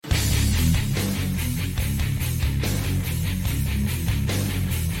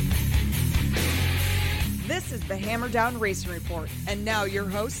the Hammer Down Racing Report. And now your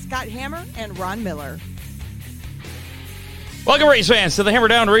hosts, Scott Hammer and Ron Miller. Welcome, race fans, to the Hammer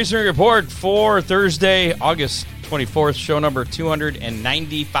Down Racing Report for Thursday, August 24th, show number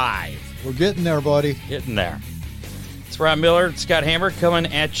 295. We're getting there, buddy. Getting there. It's Ron Miller, Scott Hammer,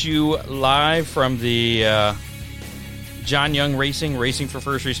 coming at you live from the John Young Racing for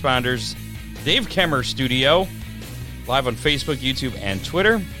First Responders, Dave Kemmer studio, live on Facebook, YouTube, and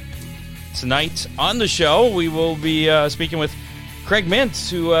Twitter. Tonight on the show, we will be speaking with Craig Mintz,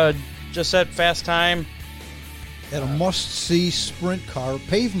 who just set fast time at a must-see sprint car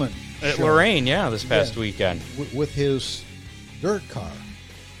pavement at show. Lorraine, this past weekend. With his dirt car.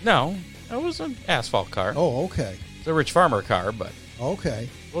 No, it was an asphalt car. Oh, okay. It's a Rich Farmer car, but okay.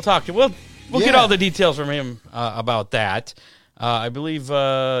 We'll talk to we'll get all the details from him about that. I believe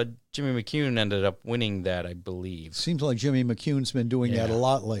Jimmy McCune ended up winning that, I believe. Seems like Jimmy McCune's been doing that a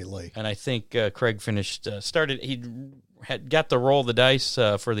lot lately. And I think Craig he had got the roll of the dice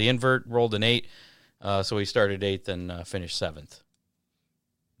for the invert, rolled an 8, so he started 8th and finished 7th.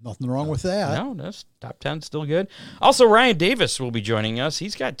 Nothing wrong with that. No, that's top 10, still good. Also, Ryan Davis will be joining us.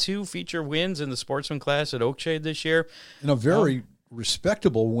 He's got 2 feature wins in the Sportsman class at Oakshade this year. And a very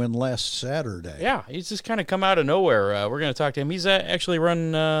respectable win last Saturday. Yeah, he's just kind of come out of nowhere. We're going to talk to him. He's actually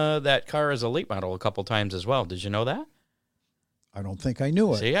run that car as a late model a couple times as well. Did you know that? I don't think I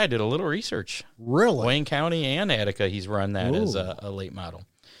knew it. See, I did a little research. Really? Wayne County and Attica, he's run that as a late model.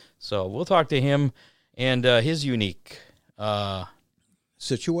 So we'll talk to him and his unique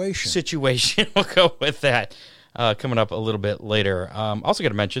situation. We'll go with that coming up a little bit later. Also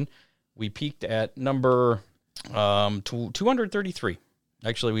going to mention, we peaked at number 233.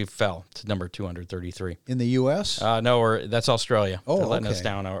 Actually, we fell to number 233. In the U.S.? No, that's Australia. Oh, they're letting us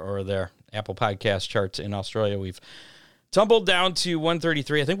down or their Apple Podcast charts in Australia. We've tumbled down to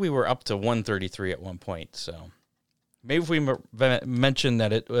 133. I think we were up to 133 at one point. So maybe if we mentioned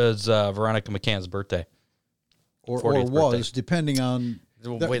that it was Veronica McCann's birthday. Or was, birthday. Depending on...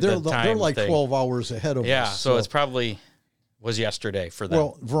 They're like 12 hours ahead of us. Yeah, so it's probably... was yesterday for them.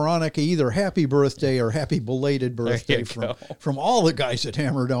 Well, Veronica, either happy birthday or happy belated birthday from all the guys at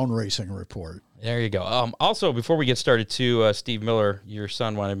Hammer Down Racing Report. There you go. Also, before we get started, too, Steve Miller, your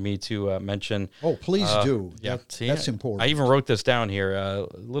son, wanted me to mention. Oh, please do. Yeah, that's important. I even wrote this down here. A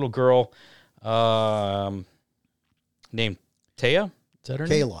little girl named Taya. Is that her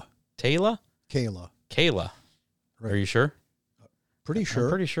name? Kayla. Kayla. Right. Are you sure? Pretty sure. I'm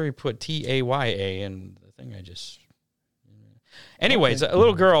pretty sure he put Taya in the thing I just... Anyways, a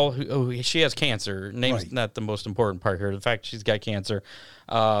little girl who she has cancer. Name's not the most important part here. The fact she's got cancer.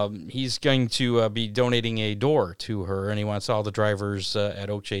 He's going to be donating a door to her, and he wants all the drivers at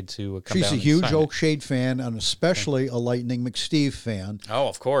Oakshade to come down. She's a huge Oakshade fan, and especially a Lightning McSteve fan. Oh,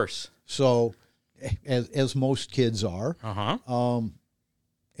 of course. So, as most kids are.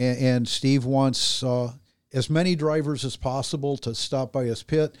 And Steve wants as many drivers as possible to stop by his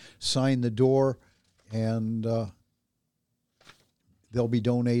pit, sign the door, and they'll be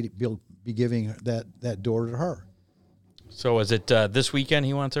giving that door to her. So is it this weekend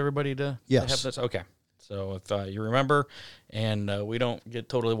he wants everybody to have this? Okay. So if you remember and we don't get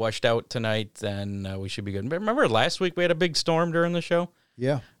totally washed out tonight, then we should be good. Remember last week we had a big storm during the show?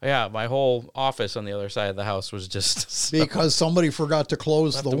 Yeah. Yeah, my whole office on the other side of the house was just... because somebody forgot to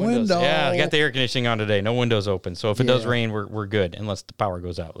close the window. Yeah, I got the air conditioning on today. No windows open. So if it does rain, we're good, unless the power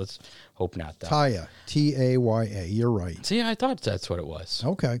goes out. Let's hope not, though. Taya. T-A-Y-A. You're right. See, I thought that's what it was.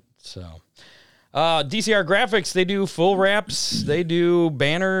 Okay. So, DCR Graphics, they do full wraps. They do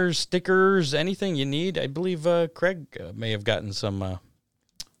banners, stickers, anything you need. I believe Craig may have gotten some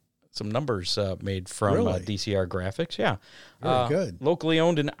numbers made from DCR Graphics. Yeah. Very good. Locally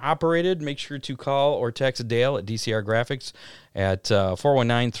owned and operated. Make sure to call or text Dale at DCR Graphics at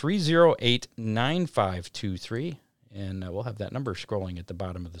 419-308-9523. And we'll have that number scrolling at the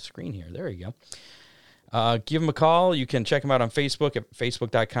bottom of the screen here. There you go. Give him a call. You can check him out on Facebook at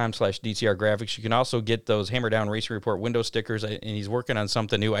facebook.com/DCR Graphics. You can also get those Hammer Down Racing Report window stickers, and he's working on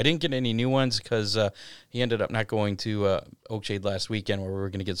something new. I didn't get any new ones because he ended up not going to Oakshade last weekend where we were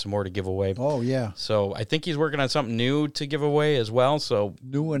going to get some more to give away. Oh, yeah. So I think he's working on something new to give away as well. So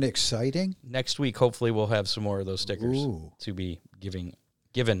new and exciting? Next week, hopefully, we'll have some more of those stickers to be given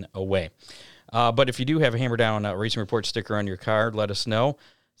away. But if you do have a Hammer Down Racing Report sticker on your car, let us know.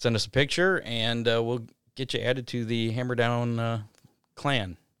 Send us a picture, and we'll get you added to the Hammer Down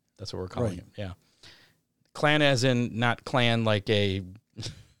clan. That's what we're calling it. Yeah. Clan as in not clan like a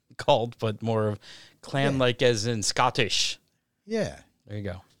cult, but more of clan like as in Scottish. Yeah. There you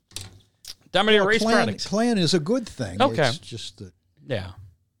go. Dominator Race Products. Clan is a good thing. Okay. It's just that. Yeah.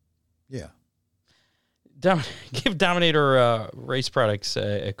 Yeah. give Dominator Race Products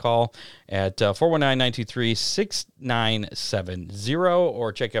a call at 419-923-6970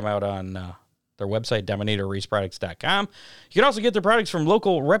 or check them out on their website, DominatorRaceProducts.com. You can also get their products from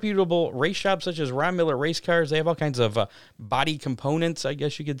local reputable race shops such as Ron Miller Race Cars. They have all kinds of body components, I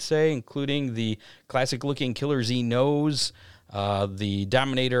guess you could say, including the classic-looking Killer Z nose, the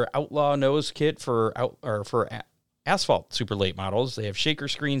Dominator Outlaw nose kit for asphalt super late models. They have shaker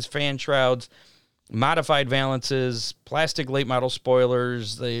screens, fan shrouds, modified valances, plastic late model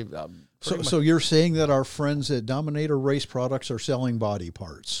spoilers. So you're saying that our friends at Dominator Race Products are selling body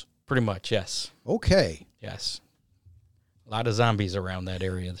parts? Pretty much, yes. Okay. Yes. A lot of zombies around that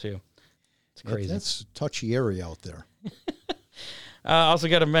area, too. It's crazy. That's a touchy area out there. Also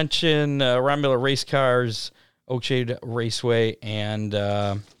got to mention Ron Miller Race Cars, Oakshade Raceway, and,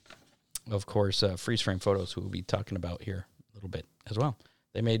 of course, Freeze Frame Photos, who we'll be talking about here a little bit as well.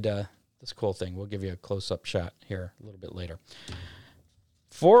 They made this cool thing. We'll give you a close-up shot here a little bit later.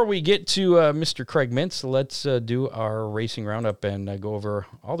 Before we get to Mr. Craig Mintz, let's do our racing roundup and go over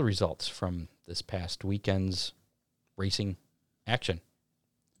all the results from this past weekend's racing action.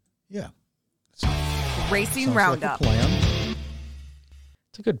 Yeah. Racing roundup. Like a plan.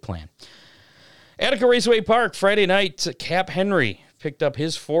 It's a good plan. Attica Raceway Park, Friday night, Cap Henry picked up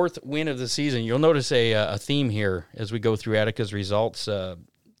his 4th win of the season. You'll notice a theme here as we go through Attica's results.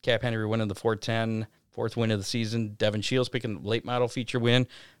 Cap Henry winning the 410, 4th win of the season. Devin Shields picking the late model feature win.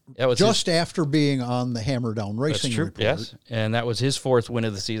 That was just after being on the Hammer Down Racing Report. Yes, and that was his 4th win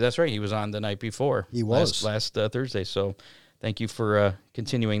of the season. That's right. He was on the night before. He was. Last Thursday. So thank you for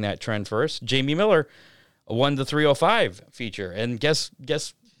continuing that trend for us. Jamie Miller won the 305 feature. And guess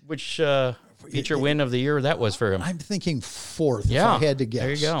which feature win of the year that was for him? I'm thinking 4th, if I had to guess.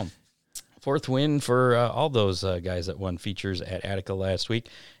 There you go. 4th win for all those guys that won features at Attica last week.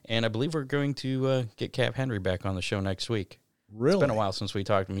 And I believe we're going to get Cap Henry back on the show next week. Really? It's been a while since we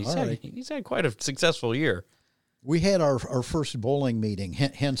talked to him. He's had quite a successful year. We had our first bowling meeting,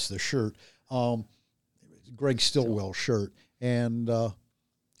 hence the shirt, Greg Stillwell shirt. And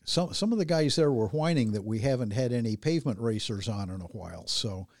some of the guys there were whining that we haven't had any pavement racers on in a while.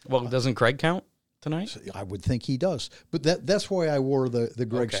 So, well, doesn't Craig count tonight? I would think he does. But that's why I wore the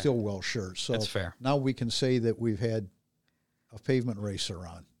Greg Stillwell shirt. So that's fair. Now we can say that we've had a pavement racer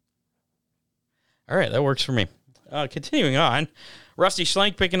on. All right, that works for me. Continuing on, Rusty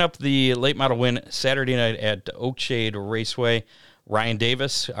Schlenk picking up the late model win Saturday night at Oakshade Raceway. Ryan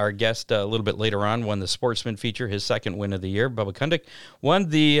Davis, our guest a little bit later on, won the Sportsman feature, his 2nd win of the year. Bubba Kundick won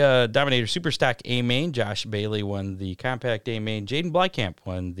the Dominator Superstock A-Main. Josh Bailey won the Compact A-Main. Jaden Blykamp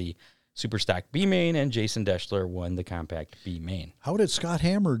won the Superstock B-Main, and Jason Deschler won the Compact B-Main. How did Scott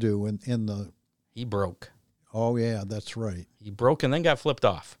Hammer do in the... He broke. Oh, yeah, that's right. He broke and then got flipped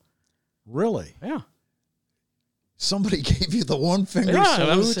off. Really? Yeah. Somebody gave you the one-finger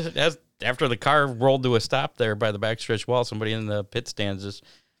salute? After the car rolled to a stop there by the backstretch wall, somebody in the pit stands just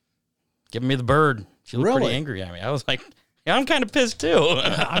giving me the bird. She looked pretty angry at me. I was like, yeah, I'm kind of pissed too.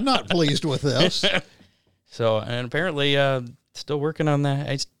 I'm not pleased with this. So, and apparently still working on that.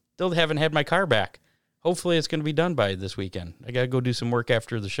 I still haven't had my car back. Hopefully it's going to be done by this weekend. I got to go do some work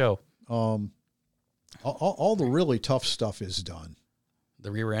after the show. All the really tough stuff is done. The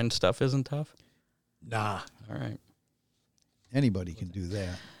rear end stuff isn't tough? Nah. All right. Anybody can do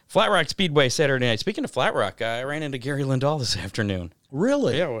that. Flat Rock Speedway Saturday night. Speaking of Flat Rock, I ran into Gary Lindahl this afternoon.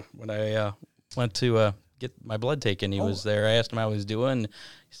 Really? Yeah, when I went to get my blood taken, he was there. I asked him how he was doing. He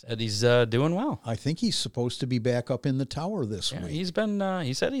said he's doing well. I think he's supposed to be back up in the tower this week. He's been.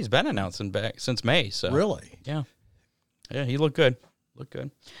 He said he's been announcing back since May. So really, yeah, he looked good.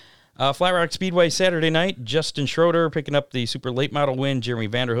 Flat Rock Speedway Saturday night. Justin Schroeder picking up the super late model win. Jeremy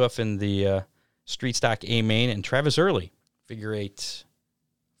Vanderhoof in the Street Stock A Main, and Travis Early, figure 8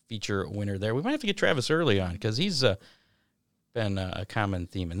 feature winner there. We might have to get Travis Early on because he's been a common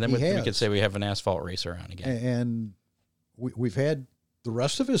theme. And then we could say we have an asphalt racer on again. And we've had the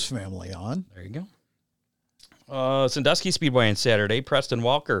rest of his family on. There you go. Sandusky Speedway on Saturday. Preston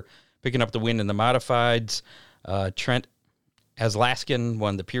Walker picking up the win in the modifieds. Trent Aslaskin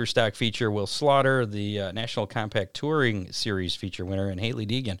won the Pure Stock feature. Will Slaughter, the National Compact Touring Series feature winner, and Haley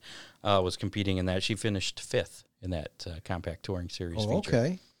Deegan was competing in that. She finished 5th in that Compact Touring Series feature.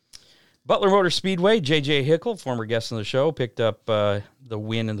 Okay. Butler Motor Speedway, J.J. Hickle, former guest on the show, picked up the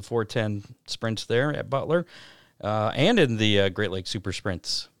win in the 410 sprints there at Butler and in the Great Lakes Super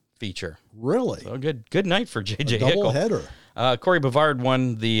Sprints feature. Really? So good night for J.J. Hickle. Double header. Corey Bavard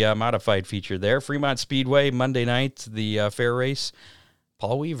won the modified feature there. Fremont Speedway, Monday night, the fair race.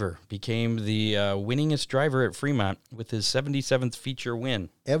 Paul Weaver became the winningest driver at Fremont with his 77th feature win.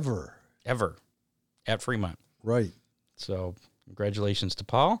 Ever. at Fremont. Right. So congratulations to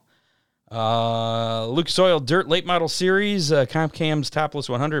Paul. Lucas Oil Dirt Late Model Series, Comcam's Topless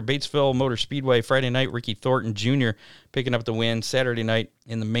 100, Batesville Motor Speedway, Friday night, Ricky Thornton Jr. picking up the win. Saturday night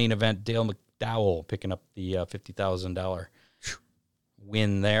in the main event, Dale McDowell picking up the $50,000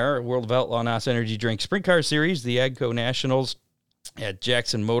 win there. World of Outlaw NOS Energy Drink Sprint Car Series, the AGCO Nationals at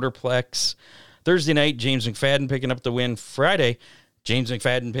Jackson Motorplex. Thursday night, James McFadden picking up the win. Friday, James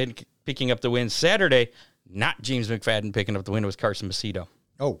McFadden picking up the win. Saturday, not James McFadden picking up the win, it was Carson Macedo.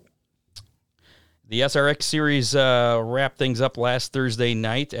 Oh. The SRX Series wrapped things up last Thursday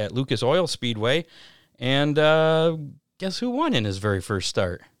night at Lucas Oil Speedway. And guess who won in his very first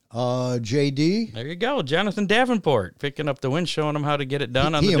start? JD. There you go. Jonathan Davenport picking up the win, showing him how to get it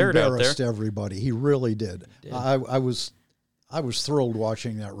done on the dirt out there. He embarrassed everybody. He really did. I was thrilled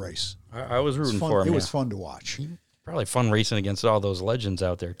watching that race. I was rooting for him. It was fun to watch. Probably fun racing against all those legends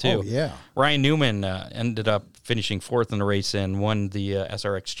out there, too. Oh, yeah. Ryan Newman ended up finishing fourth in the race and won the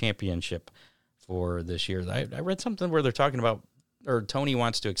SRX championship for this year. I read something where they're talking about, or Tony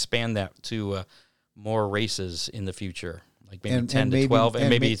wants to expand that to more races in the future, like maybe 10 to 12,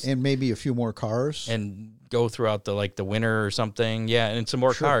 and maybe a few more cars, and go throughout the winter or something. Yeah, and some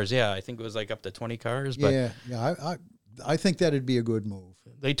more cars. Yeah, I think it was like up to 20 cars. But yeah. I think that'd be a good move.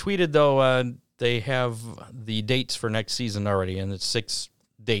 They tweeted though they have the dates for next season already, and it's 6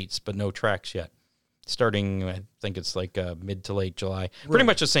 dates, but no tracks yet. Starting, I think it's like mid to late July. Right. Pretty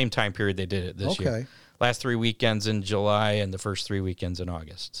much the same time period they did it this year. Last 3 weekends in July and the first 3 weekends in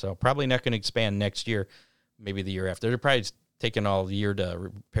August. So probably not going to expand next year, maybe the year after. They're probably taking all the year to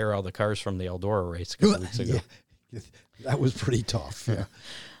repair all the cars from the Eldora race a couple weeks ago. Yeah. That was pretty tough. Yeah.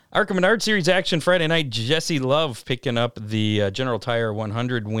 ARCA Menard Series action Friday night. Jesse Love picking up the General Tire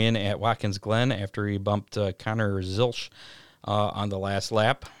 100 win at Watkins Glen after he bumped Connor Zilch on the last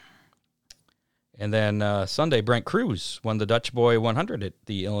lap. And then Sunday, Brent Cruz won the Dutch Boy 100 at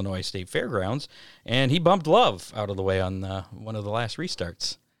the Illinois State Fairgrounds, and he bumped Love out of the way on one of the last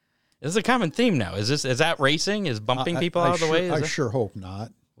restarts. This is a common theme now. Is that racing? Is bumping people out of the way? I sure hope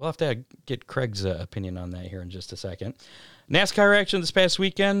not. We'll have to get Craig's opinion on that here in just a second. NASCAR action this past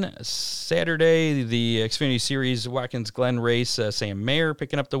weekend. Saturday, the Xfinity Series Watkins Glen race. Sam Mayer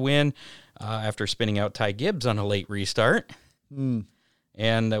picking up the win after spinning out Ty Gibbs on a late restart. And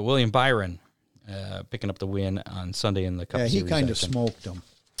William Byron picking up the win on Sunday in the Cup Series. Yeah, he kind of smoked him.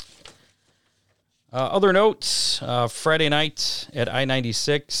 Other notes, Friday night at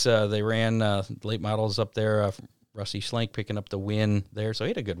I-96, they ran late models up there. Rusty Schlenk picking up the win there. So he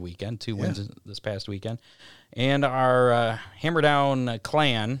had a good weekend, 2 wins this past weekend. And our Hammer Down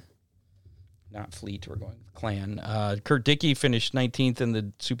clan, not Fleet, we're going with clan. Kurt Dickey finished 19th in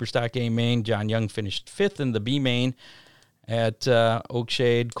the Superstock A main. John Young finished 5th in the B main at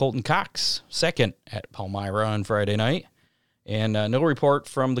Oakshade. Colton Cox, 2nd at Palmyra on Friday night. And no report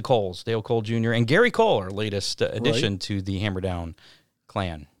from the Coles, Dale Cole Jr. and Gary Cole, our latest addition to the Hammer Down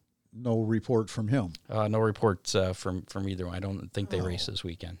clan. No report from him. No reports from either one. I don't think they race this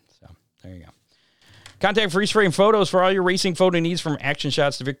weekend. So there you go. Contact Freeze Frame Photos for all your racing photo needs, from action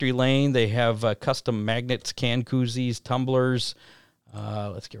shots to victory lane. They have custom magnets, can koozies, tumblers.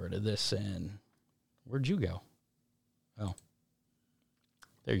 Let's get rid of this. And where'd you go? Oh,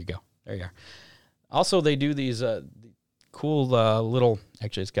 there you go. There you are. Also, they do these cool little,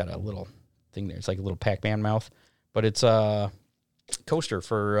 actually, it's got a little thing there. It's like a little Pac-Man mouth, but it's a coaster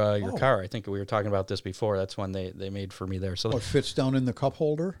for your car. I think we were talking about this before. That's one they made for me there. So it fits down in the cup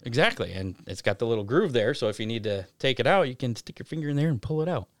holder? Exactly, and it's got the little groove there, so if you need to take it out, you can stick your finger in there and pull it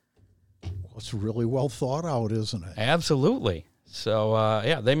out. Well, it's really well thought out, isn't it? Absolutely. So,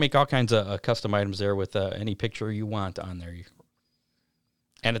 yeah, they make all kinds of custom items there with any picture you want on there.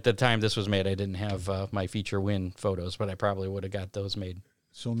 And at the time this was made, I didn't have my feature win photos, but I probably would have got those made.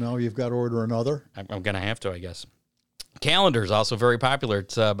 So now you've got to order another? I'm going to have to, I guess. Calendars also very popular.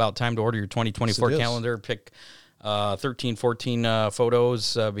 It's about time to order your 2024 calendar. Pick 13, 14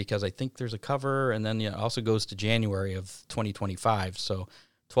 photos because I think there's a cover, and then it also goes to January of 2025, so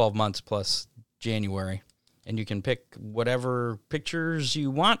 12 months plus January. And you can pick whatever pictures you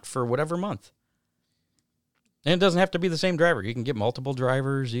want for whatever month. And it doesn't have to be the same driver. You can get multiple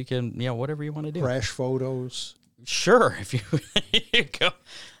drivers. You can, whatever you want to do. Crash photos. Sure. If you, there you go.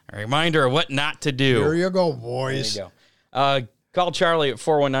 A reminder of what not to do. There you go, boys. There you go. Call Charlie at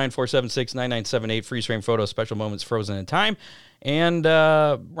 419-476-9978. Freeze frame photos, special moments frozen in time. And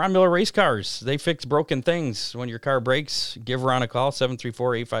Ron Miller Race Cars. They fix broken things. When your car breaks, give Ron a call,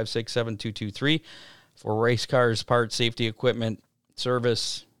 734-856-7223. For race cars, parts, safety equipment,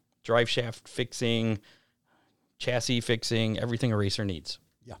 service, drive shaft fixing, chassis fixing, everything a racer needs.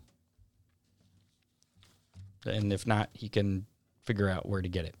 Yeah. And if not, he can figure out where to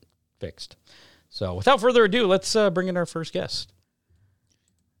get it fixed. So without further ado, let's bring in our first guest.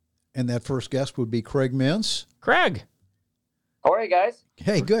 And that first guest would be Craig Mintz. Craig. How are you guys?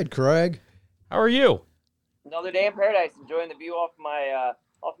 Hey, good, Craig. How are you? Another day in paradise, enjoying the view off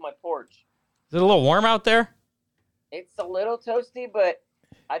my porch. Is it a little warm out there? It's a little toasty, but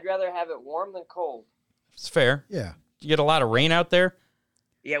I'd rather have it warm than cold. It's fair. Yeah. You get a lot of rain out there?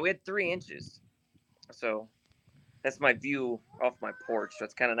 Yeah, we had 3 inches. So that's my view off my porch. So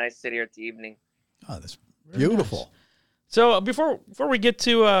it's kind of nice to sit here at the evening. Oh, that's beautiful. Nice. So before we get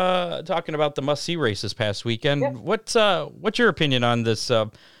to talking about the must-see race this past weekend, what's your opinion on this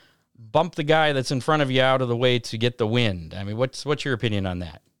bump the guy that's in front of you out of the way to get the wind? I mean, what's your opinion on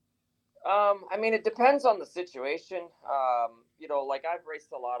that? I mean, it depends on the situation. Like I've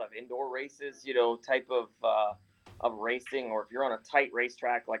raced a lot of indoor races, type of racing, or if you're on a tight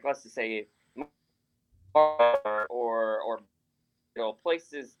racetrack, like let's just say, or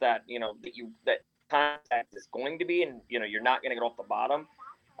places that that contact is going to be, and you're not going to get off the bottom.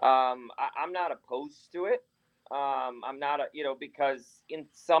 I'm not opposed to it. I'm not because in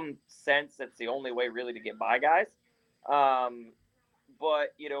some sense that's the only way really to get by guys.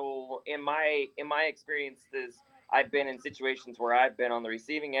 But in my experiences, I've been in situations where I've been on the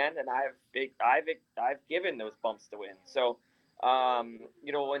receiving end, and I've given those bumps to win. So on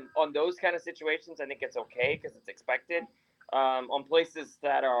those kind of situations, I think it's okay because it's expected. On places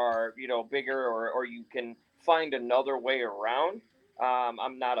that are bigger or you can find another way around,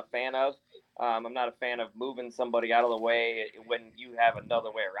 I'm not a fan of. I'm not a fan of moving somebody out of the way when you have another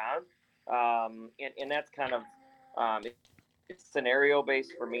way around. And that's kind of it's scenario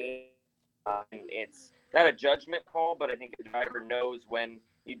based for me. It's not a judgment call, but I think a driver knows when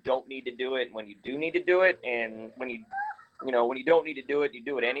you don't need to do it and when you do need to do it, and when you don't need to do it, you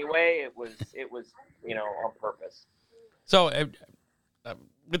do it anyway. It was on purpose. So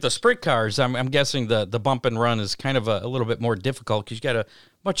with the sprint cars, I'm guessing the bump and run is kind of a little bit more difficult because you got a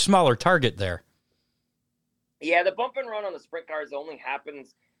much smaller target there. Yeah, the bump and run on the sprint cars only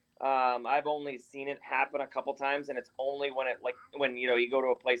happens. I've only seen it happen a couple times, and it's only when you go to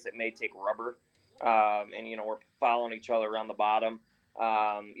a place that may take rubber, and we're following each other around the bottom.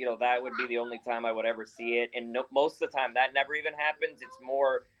 That would be the only time I would ever see it, and most of the time that never even happens. It's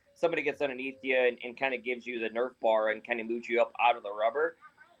more somebody gets underneath you and kind of gives you the Nerf bar and kind of moves you up out of the rubber.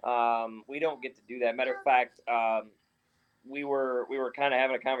 We don't get to do that. Matter of fact, we were kind of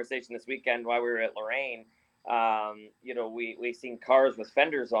having a conversation this weekend while we were at Lorraine. We seen cars with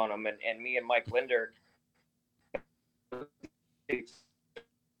fenders on them, and me and Mike Linder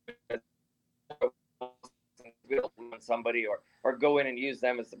somebody or go in and use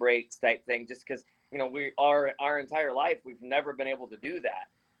them as the brakes type thing, just because we are our entire life we've never been able to do that.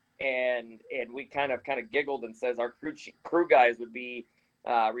 And we kind of giggled and says our crew guys would be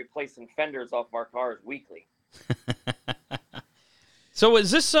replacing fenders off of our cars weekly. So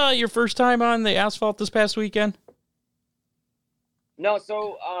is this your first time on the asphalt this past weekend? No,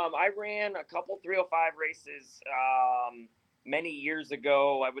 so I ran a couple 305 races many years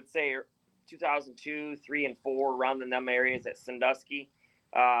ago. I would say 2002, 3, and 4, around in them areas at Sandusky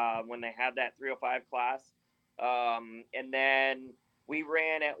when they had that 305 class. And then we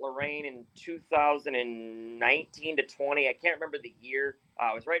ran at Lorraine in 2019 to 20. I can't remember the year.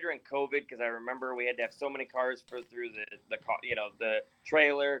 It was right during COVID because I remember we had to have so many cars through the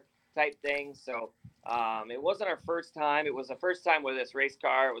trailer type thing. So it wasn't our first time. It was the first time with this race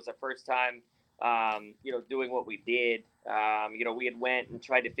car. It was the first time, doing what we did. We had went and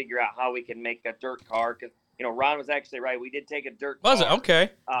tried to figure out how we can make a dirt car because Ron was actually right. We did take a dirt car. Was it?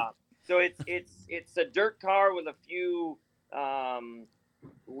 Okay. So it's a dirt car with a few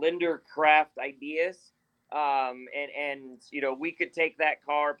Linder craft ideas, and we could take that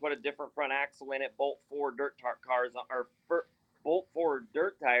car, put a different front axle in it, bolt 4 dirt tires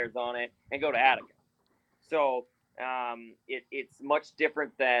on it, and go to Attica. So it's much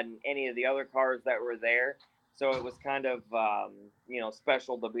different than any of the other cars that were there. So it was kind of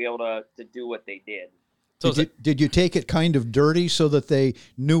special to be able to do what they did. So did you take it kind of dirty so that they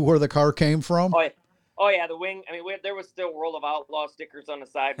knew where the car came from? Oh yeah, the wing. I mean, there was still World of Outlaw stickers on the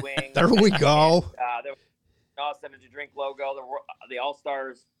side wing. There we go. And, there was Austin to Drink logo, the All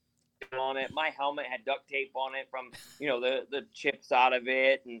Stars on it. My helmet had duct tape on it from the chips out of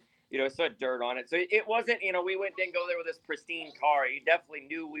it, and so had dirt on it. So it wasn't we didn't go there with this pristine car. You definitely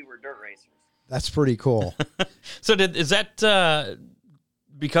knew we were dirt racers. That's pretty cool. So is that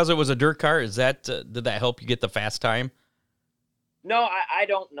because it was a dirt car? Is that did that help you get the fast time? No, I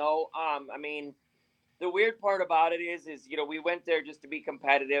don't know. I mean, the weird part about it is, we went there just to be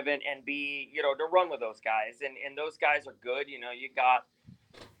competitive and be, to run with those guys. And those guys are good. You got,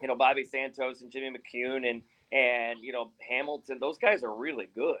 Bobby Santos and Jimmy McCune and Hamilton. Those guys are really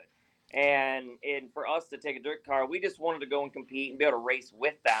good. And for us to take a dirt car, we just wanted to go and compete and be able to race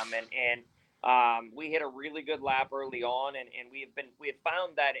with them. And we hit a really good lap early on. And we have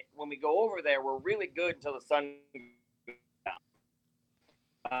found that when we go over there, we're really good until the sun goes down.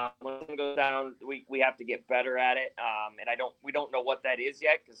 When the sun goes down, we have to get better at it. And we don't know what that is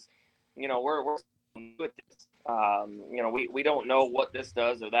yet, because, we're new at this. We don't know what this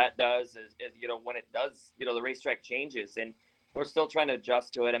does or that does. When it does, the racetrack changes, and we're still trying to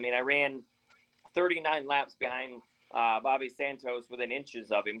adjust to it. I mean, I ran 39 laps behind Bobby Santos within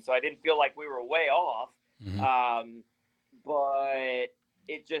inches of him, so I didn't feel like we were way off. Mm-hmm. But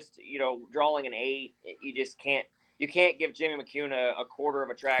it just, drawing an 8, you can't give Jimmy McCune a quarter of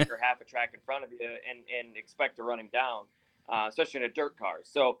a track or half a track in front of you and expect to run him down, especially in a dirt car.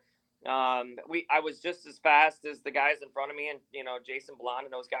 So I was just as fast as the guys in front of me, and Jason Blond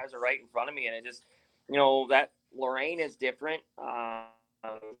and those guys are right in front of me, and it just, that Lorraine is different.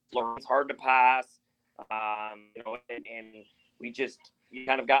 Lorraine's hard to pass, and we just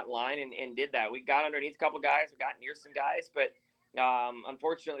kind of got in line and did that. We got underneath a couple guys, we got near some guys, but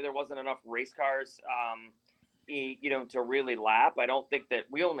unfortunately there wasn't enough race cars, to really lap. I don't think that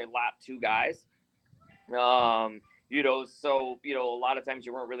we only lapped 2 guys. So, a lot of times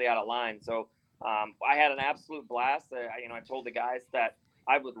you weren't really out of line. So, I had an absolute blast. I told the guys that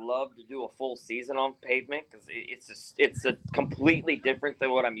I would love to do a full season on pavement, because it's a completely different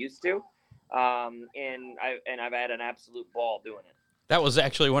than what I'm used to. And I've had an absolute ball doing it. That was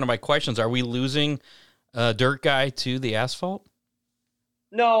actually one of my questions. Are we losing a dirt guy to the asphalt?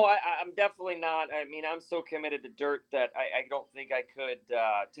 No, I'm definitely not. I mean, I'm so committed to dirt that I don't think I could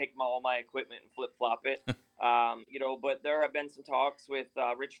take all my equipment and flip-flop it. But there have been some talks with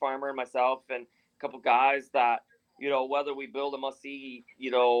Rich Farmer and myself and a couple guys that, whether we build a must-see, a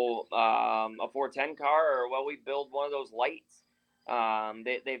 410 car, or we build one of those lights.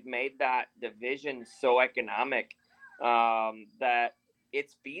 They've made that division so economic that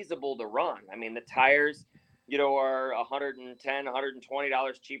it's feasible to run. I mean, the tires, are $110,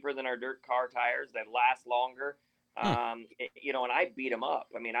 $120 cheaper than our dirt car tires. They last longer. And I beat them up.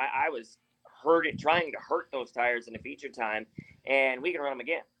 I mean, I was trying to hurt those tires in the feature time, and we can run them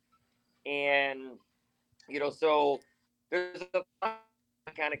again. And, so there's a I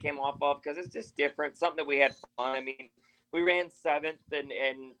kind of came off of, because it's just different, something that we had fun. I mean, we ran 7th, and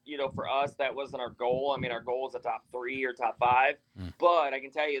for us, that wasn't our goal. I mean, our goal was a top 3 or top 5. But I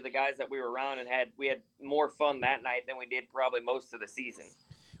can tell you, the guys that we were around we had more fun that night than we did probably most of the season.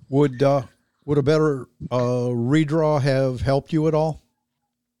 Would a better redraw have helped you at all?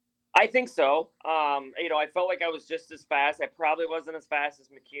 I think so. I felt like I was just as fast. I probably wasn't as fast as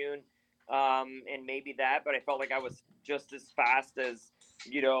McCune, and maybe that, but I felt like I was just as fast as,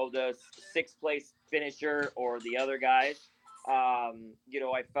 the 6th place finisher or the other guys.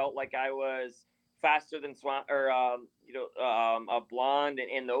 I felt like I was faster than Swan or a Blonde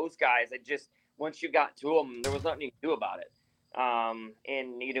and those guys. Once you got to them, there was nothing you could do about it.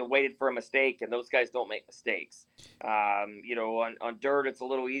 And waited for a mistake, and those guys don't make mistakes. On dirt, it's a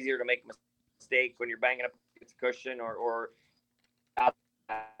little easier to make a mistake when you're banging up against a cushion or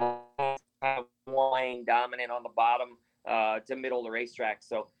one lane dominant on the bottom to middle of the racetrack.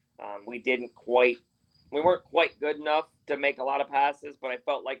 So we weren't quite good enough to make a lot of passes, but I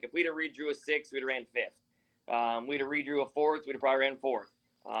felt like if we'd have redrew a 6, we'd have ran 5th. We'd have redrew a 4th, we'd have probably ran 4th.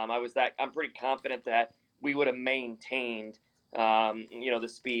 I'm pretty confident that we would have maintained, the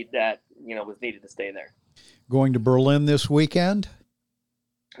speed that, was needed to stay there. Going to Berlin this weekend?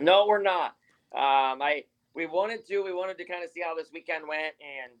 No, we're not. We wanted to kind of see how this weekend went.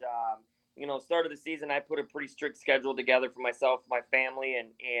 And, start of the season, I put a pretty strict schedule together for myself, my family, and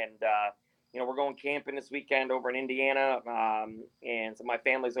we're going camping this weekend over in Indiana. And so my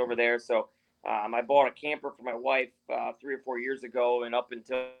family's over there. So, I bought a camper for my wife 3 or 4 years ago, and up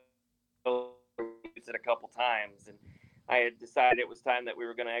until used it a couple times, and I had decided it was time that we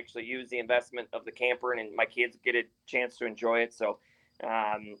were going to actually use the investment of the camper and my kids get a chance to enjoy it. So,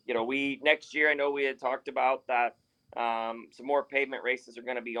 next year, I know we had talked about that. Some more pavement races are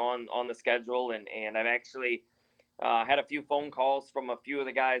going to be on the schedule, and I've actually had a few phone calls from a few of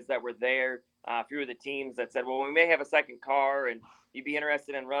the guys that were there, a few of the teams that said, well, we may have a second car and you'd be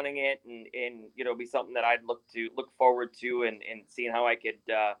interested in running it, and be something that I'd look forward to and seeing how I could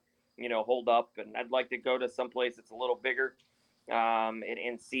hold up. And I'd like to go to some place that's a little bigger,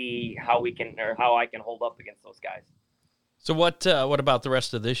 and see how I can hold up against those guys. So what about the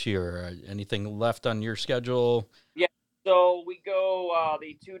rest of this year? Anything left on your schedule? Yeah. So we go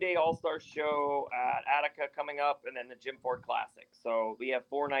the 2-day All-Star show at Attica coming up, and then the Jim Ford Classic. So we have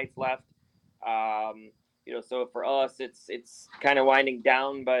 4 nights left. So for us, it's kind of winding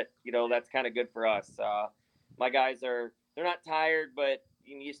down, but that's kind of good for us. My guys they're not tired, but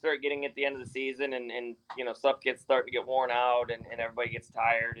you start getting at the end of the season, and stuff gets starting to get worn out, and everybody gets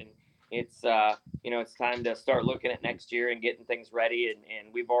tired, and it's it's time to start looking at next year and getting things ready,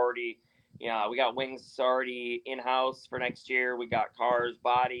 and we've already. Yeah, we got wings already in-house for next year. We got cars,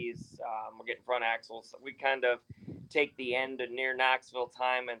 bodies. We're getting front axles. We kind of take the end of near Knoxville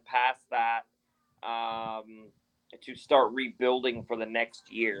time and past that to start rebuilding for the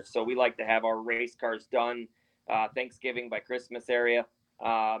next year. So we like to have our race cars done Thanksgiving by Christmas area.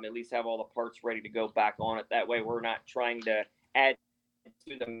 At least have all the parts ready to go back on it. That way we're not trying to add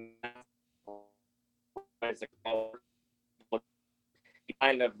to the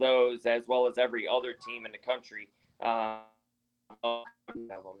kind of those, as well as every other team in the country.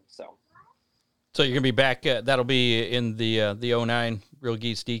 So you're gonna be back. That'll be in the 09 Real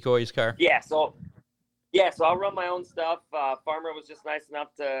Geese Decoys car. Yeah. So I'll run my own stuff. Farmer was just nice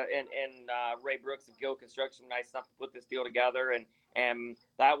enough to, and Ray Brooks of Gill Construction, nice enough to put this deal together, and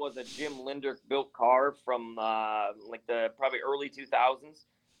that was a Jim Linder built car from like the probably early 2000s.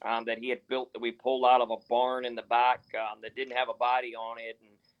 That he had built, that we pulled out of a barn in the back that didn't have a body on it,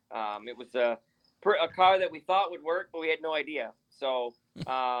 and it was a car that we thought would work, but we had no idea. So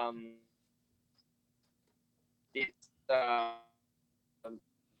it's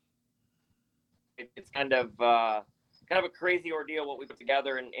kind of a crazy ordeal what we put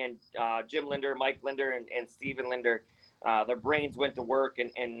together, and Jim Linder, Mike Linder, and Steven Linder, their brains went to work,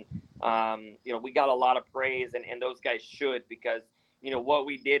 and we got a lot of praise, and those guys should, because what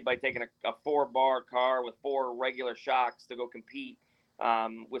we did by taking a 4-bar car with 4 regular shocks to go compete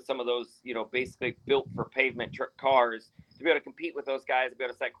with some of those, basically built for pavement cars, to be able to compete with those guys, to be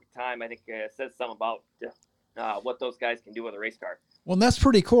able to set quick time, I think says something about what those guys can do with a race car. Well, and that's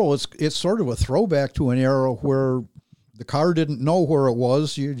pretty cool. It's sort of a throwback to an era where the car didn't know where it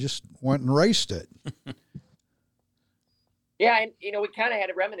was. You just went and raced it. Yeah, and we kind of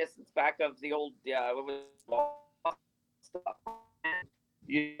had a reminiscence back of the old stuff.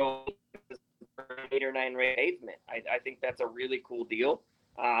 8 or 9 race pavement. I think that's a really cool deal.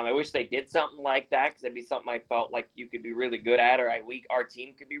 I wish they did something like that, because it'd be something I felt like you could be really good at, or our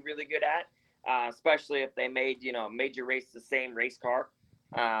team could be really good at, especially if they made major race the same race car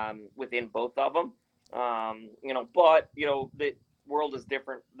within both of them. But the world is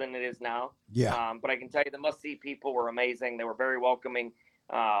different than it is now. Yeah. But I can tell you, the must-see people were amazing. They were very welcoming.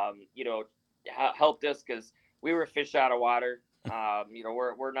 Helped us because we were fish out of water.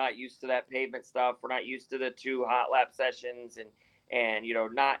 We're not used to that pavement stuff. We're not used to the 2 hot lap sessions, and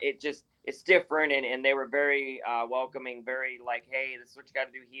it's different. And they were very welcoming, very like, hey, this is what you got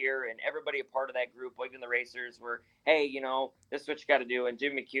to do here. And everybody a part of that group, even the racers, were, hey, this is what you got to do. And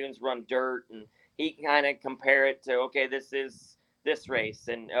Jim McCune's run dirt, and he kind of compare it to, okay, this is this race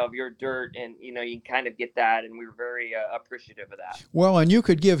and of your dirt, and you can kind of get that, and we were very appreciative of that. Well, and you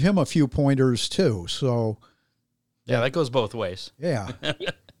could give him a few pointers too, so yeah, that goes both ways. Yeah.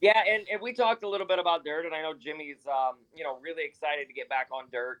 Yeah, and we talked a little bit about dirt, and I know Jimmy's really excited to get back on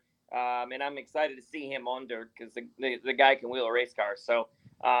dirt, and I'm excited to see him on dirt, because the guy can wheel a race car. So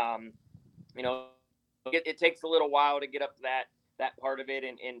it takes a little while to get up to that part of it,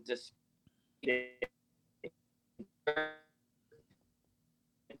 and just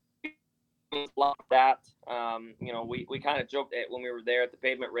like that. We kind of joked at when we were there at the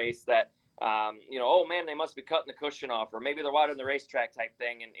pavement race that oh man, they must be cutting the cushion off, or maybe they're watering the racetrack type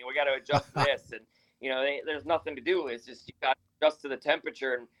thing, and we got to adjust this, and there's nothing to do. It's just you got to adjust to the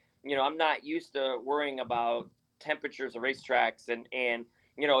temperature, and I'm not used to worrying about temperatures of racetracks, and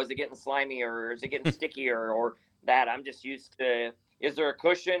is it getting slimy, or is it getting sticky, or that. I'm just used to, is there a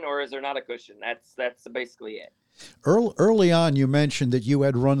cushion or is there not a cushion? That's basically it. Early on, you mentioned that you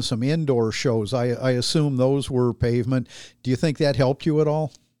had run some indoor shows. I assume those were pavement. Do you think that helped you at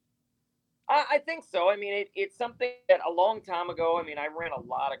all? I think so. I mean, it's something that a long time ago, I ran a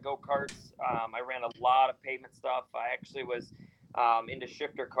lot of go-karts. I ran a lot of pavement stuff. I actually was into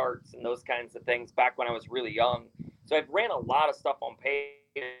shifter karts and those kinds of things back when I was really young. So I've ran a lot of stuff on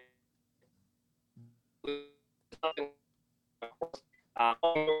pavement.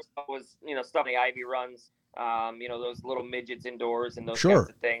 Was stuff in the Ivy runs, those little midgets indoors and those kinds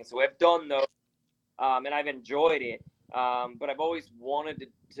of things. So I've done those, and I've enjoyed it. But I've always wanted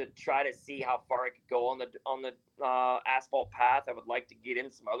to try to see how far I could go on the asphalt path. I would like to get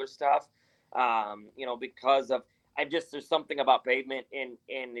in some other stuff, because of there's something about pavement, and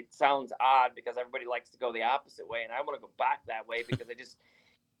it sounds odd because everybody likes to go the opposite way, and I want to go back that way because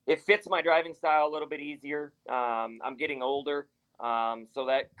it fits my driving style a little bit easier. I'm getting older, so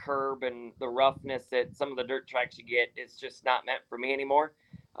that curb and the roughness that some of the dirt tracks you get is just not meant for me anymore.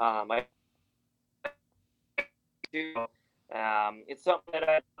 It's something that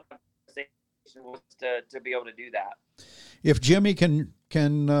I was to be able to do that. If Jimmy can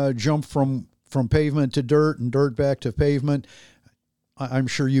jump from pavement to dirt and dirt back to pavement, I'm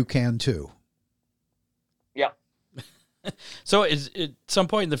sure you can too. Yeah. So is at some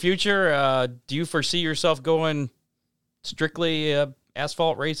point in the future, do you foresee yourself going strictly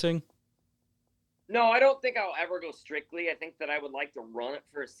asphalt racing? No, I don't think I'll ever go strictly. I think that I would like to run it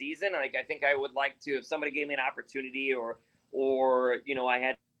for a season. Like, I think I would like to, if somebody gave me an opportunity or I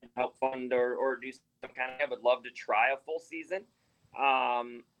had help fund or do some kind of, I would love to try a full season.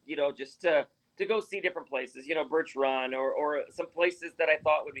 Just to go see different places, Birch Run or some places that I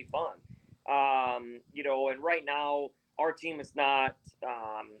thought would be fun. And right now our team is not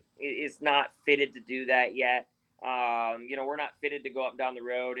fitted to do that yet. We're not fitted to go up and down the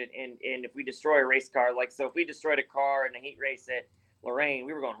road. And if we destroy a race car, so if we destroyed a car in a heat race at Lorraine,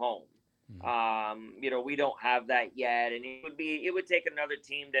 we were going home. We don't have that yet. And it would take another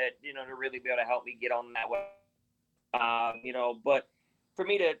team to really be able to help me get on that way. But for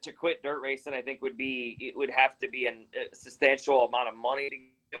me to quit dirt racing, I think it would have to be a substantial amount of money to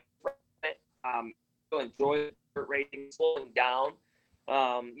get from it. I'll enjoy dirt racing, slowing down.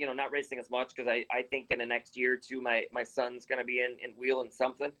 Not racing as much because I think in the next year or two, my son's going to be in wheeling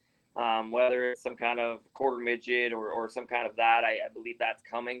something, whether it's some kind of quarter midget or some kind of that. I believe that's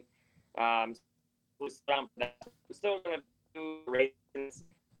coming. We're still going to do races,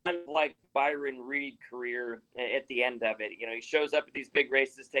 kind of like Byron Reed career at the end of it. He shows up at these big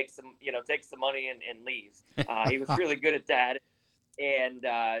races, takes the money and leaves. He was really good at that. And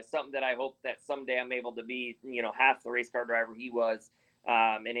something that I hope that someday I'm able to be, half the race car driver he was.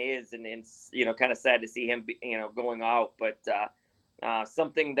 And is, and it's, kind of sad to see him, going out, but,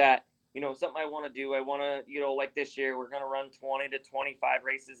 something that, something I want to do. I want to, like this year, we're going to run 20 to 25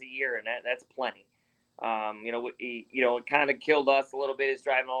 races a year, and that's plenty. It kind of killed us a little bit is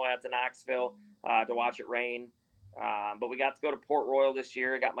driving all the way out to Knoxville, to watch it rain. But we got to go to Port Royal this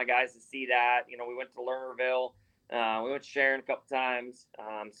year. I got my guys to see that. We went to Lernerville. We went to Sharon a couple times.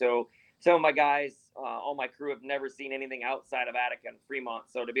 So some of my guys, all my crew have never seen anything outside of Attica and Fremont.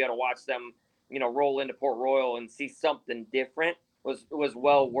 So to be able to watch them, roll into Port Royal and see something different was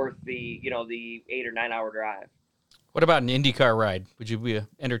well worth the 8 or 9 hour drive. What about an IndyCar ride? Would you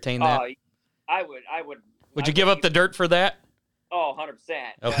entertain that? I would. Would you give up the dirt for that? Oh, 100%.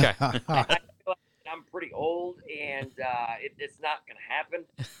 Okay. I feel like I'm pretty old and it's not going to happen.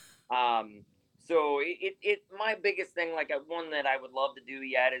 So it my biggest thing, one that I would love to do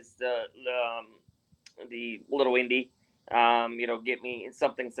yet is the little Indy. Get me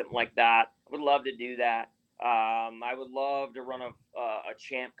something like that. I would love to do that. I would love to run a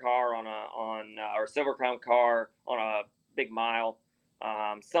champ car or Silver Crown car on a big mile.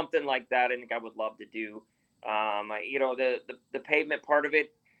 Something like that. I think I would love to do. The pavement part of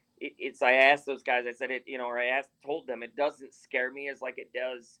it. I asked those guys. I said it. Told them it doesn't scare me as like it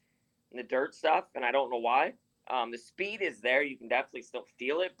does in the dirt stuff, and I don't know why. The speed is there. You can definitely still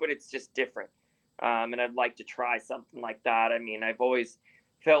feel it, but it's just different. And I'd like to try something like that. I mean, I've always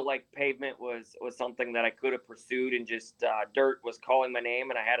felt like pavement was something that I could have pursued, and just dirt was calling my name,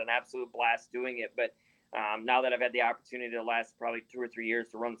 and I had an absolute blast doing it. But now that I've had the opportunity to last probably 2 or 3 years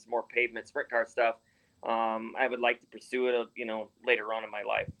to run some more pavement sprint car stuff, I would like to pursue it, later on in my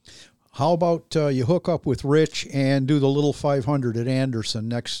life. How about you hook up with Rich and do the little 500 at Anderson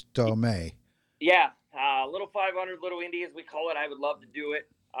next May? Yeah, little 500, little Indy as we call it. I would love to do it.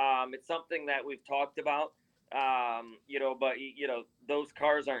 It's something that we've talked about, but those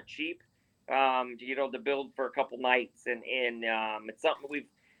cars aren't cheap, to build for a couple nights, and it's something we've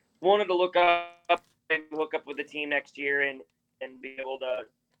wanted to look up and hook up with the team next year and be able to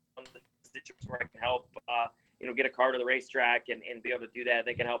situations where I can help, get a car to the racetrack and be able to do that.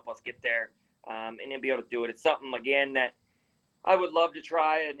 They can help us get there, and then be able to do it. It's something, again, that I would love to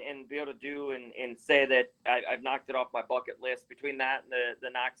try and be able to do and say that I've knocked it off my bucket list. Between that and the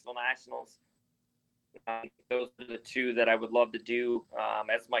Knoxville Nationals, those are the two that I would love to do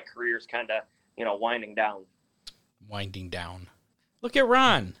as my career's kind of, winding down. Winding down. Look at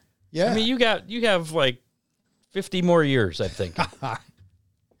Ron. Yeah. I mean, you have like 50 more years, I think. I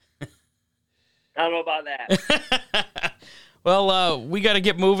don't know about that. Well, we got to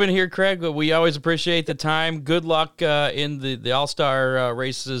get moving here, Craig. We always appreciate the time. Good luck in the All-Star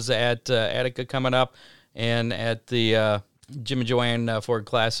races at Attica coming up. and at the Jim and Joanne Ford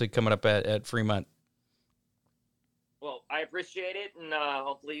Classic coming up at Fremont. Well, I appreciate it, and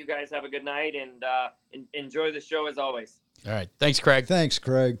hopefully you guys have a good night, and enjoy the show as always. All right. Thanks, Craig. Thanks,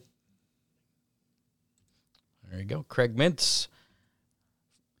 Craig. There you go. Craig Mintz.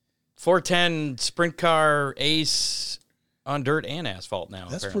 410 sprint car ace on dirt and asphalt now.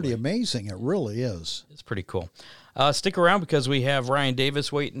 That's apparently. pretty amazing. It really is. It's pretty cool. Stick around because we have Ryan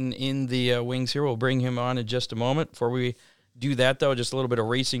Davis waiting in the wings here. We'll bring him on in just a moment. Before we do that, though, just a little bit of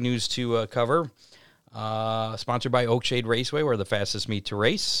racing news to cover. Sponsored by Oakshade Raceway, where the fastest meet to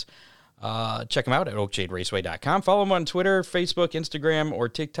race. Check them out at oakshaderaceway.com. Follow them on Twitter, Facebook, Instagram, or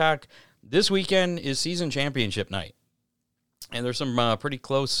TikTok. This weekend is season championship night. And there's some pretty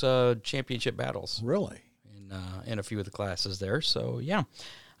close championship battles. Really? In a few of the classes there. So, yeah.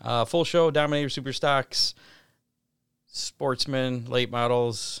 Full show, Dominator Super Stocks, Sportsman, late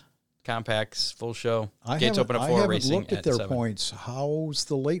models, compacts, full show. Gates open at 4, racing looked at their 7. points. How's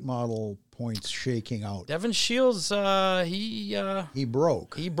the late model points shaking out? Devin Shields, he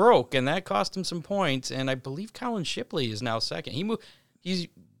broke. He broke, and that cost him some points. And I believe Colin Shipley is now second. He's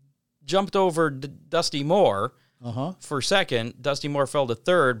jumped over Dusty Moore for second. Dusty Moore fell to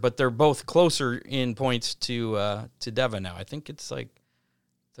third, but they're both closer in points to Devin now. I think it's like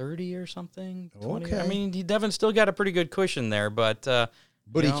 30 or something. 20. Okay. I mean, Devin still got a pretty good cushion there, but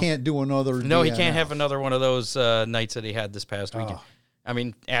he can't do another. No, he can't have another one of those nights that he had this past weekend. I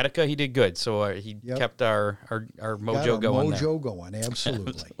mean, Attica, he did good, so he kept our mojo going. Mojo going,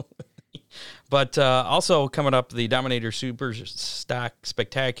 absolutely. But also coming up, the Dominator Super Stock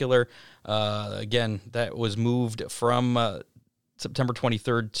Spectacular. Again, that was moved from September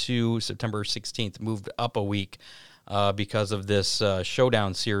 23rd to September 16th, moved up a week because of this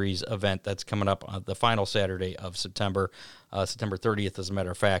Showdown Series event that's coming up on the final Saturday of September, September 30th, as a matter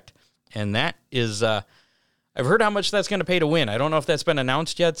of fact. And that is... I've heard how much that's going to pay to win. I don't know if that's been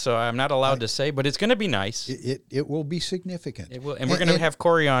announced yet, so I'm not allowed to say, but it's going to be nice. It will be significant. It will, and we're going to have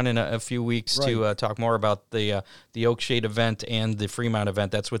Corey on in a few weeks to talk more about the Oakshade event and the Fremont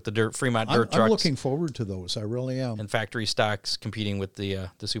event. That's with the Fremont dirt trucks. I'm looking forward to those. I really am. And factory stocks competing with the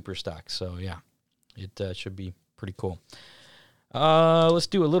super stocks. So, yeah, it should be pretty cool. Let's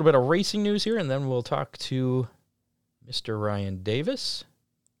do a little bit of racing news here, and then we'll talk to Mr. Ryan Davis.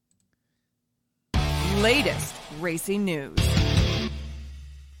 Latest racing news.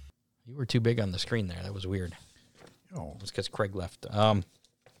 You were too big on the screen there. That was weird. Oh, it's because Craig left. Logan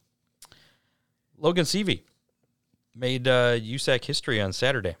Seavey made USAC history on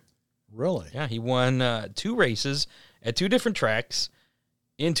Saturday. Really? Yeah, he won 2 races at 2 different tracks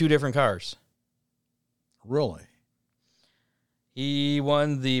in 2 different cars. Really? He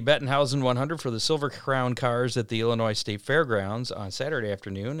won the Bettenhausen 100 for the Silver Crown cars at the Illinois State Fairgrounds on Saturday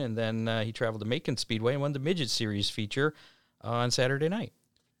afternoon, and then he traveled to Macon Speedway and won the Midget Series feature on Saturday night.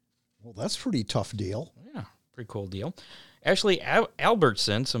 Well, that's a pretty tough deal. Yeah, pretty cool deal. Ashley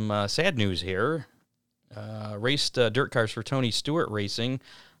Albertson, some sad news here, raced dirt cars for Tony Stewart Racing.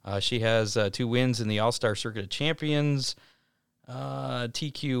 She has 2 wins in the All-Star Circuit of Champions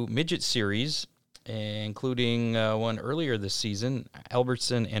TQ Midget Series, including one earlier this season.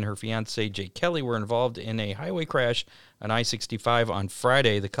 Albertson and her fiance, Jay Kelly, were involved in a highway crash on I-65 on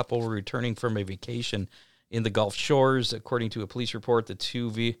Friday. The couple were returning from a vacation in the Gulf Shores. According to a police report, two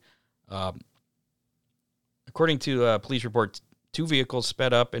vehicles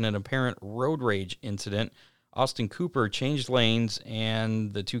sped up in an apparent road rage incident. Austin Cooper changed lanes,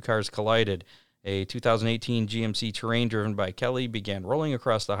 and the 2 cars collided. A 2018 GMC Terrain driven by Kelly began rolling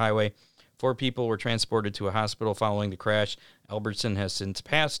across the highway. 4 people were transported to a hospital following the crash. Albertson has since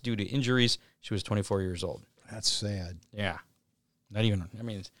passed due to injuries. She was 24 years old. That's sad. Yeah. Not even,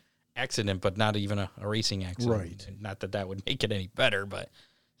 it's accident, but not even a racing accident. Right. Not that would make it any better, but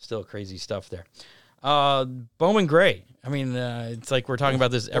still crazy stuff there. Bowman Gray. It's like we're talking about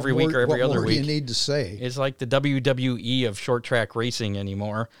this every week or every other week. What more do you need to say? It's like the WWE of short track racing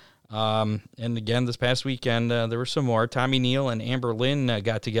anymore. And again, this past weekend, there were some more. Tommy Neal and Amber Lynn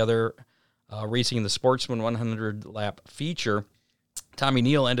got together racing in the Sportsman 100-lap feature. Tommy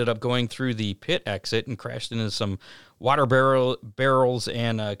Neal ended up going through the pit exit and crashed into some water barrels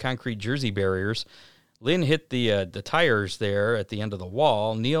and concrete jersey barriers. Lynn hit the tires there at the end of the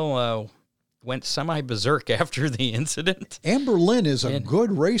wall. Neal went semi-berserk after the incident. Amber Lynn is a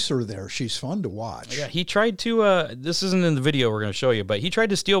good racer there. She's fun to watch. Yeah, he tried to, this isn't in the video we're going to show you, but he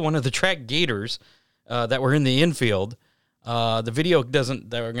tried to steal one of the track gators that were in the infield. The video that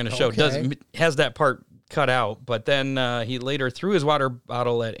we're going to show has that part cut out, but then he later threw his water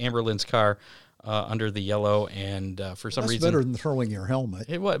bottle at Amber Lynn's car, under the yellow, and for some reason... That's better than throwing your helmet.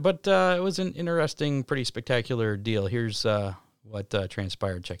 It was, but it was an interesting, pretty spectacular deal. Here's what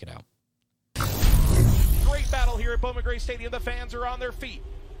transpired. Check it out. Great battle here at Bowman Gray Stadium. The fans are on their feet.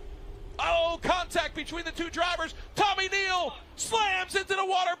 Oh, contact between the two drivers. Tommy Neal slams into the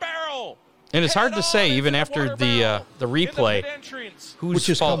water barrel. And it's hard to say, even after the replay, which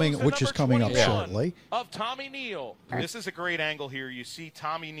is coming up shortly. Of Tommy Neal. This is a great angle here. You see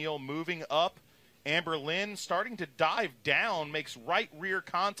Tommy Neal moving up. Amber Lynn starting to dive down, makes right rear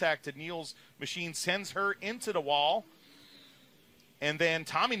contact to Neal's machine, sends her into the wall. And then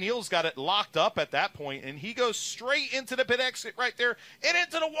Tommy Neal's got it locked up at that point, and he goes straight into the pit exit right there and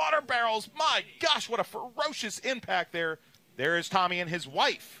into the water barrels. My gosh, what a ferocious impact there. There is Tommy and his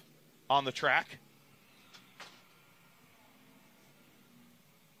wife on the track.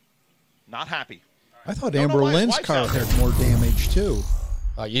 Not happy. I thought Amber Lynn's car had more damage, too.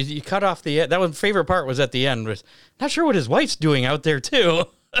 You cut off the end. That was favorite part was at the end. Was not sure what his wife's doing out there, too.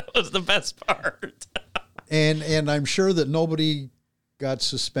 That was the best part. and I'm sure that nobody got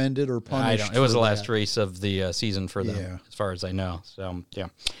suspended or punished. It was the last race of the season for them, as far as I know. So, yeah.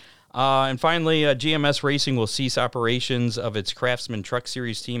 And finally, GMS Racing will cease operations of its Craftsman Truck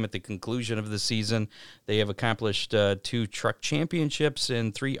Series team at the conclusion of the season. They have accomplished 2 truck championships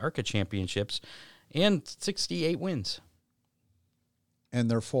and 3 ARCA championships and 68 wins. And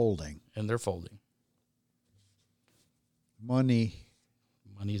they're folding. Money's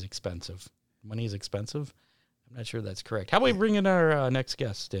expensive. Money's expensive? I'm not sure that's correct. How about we bring in our next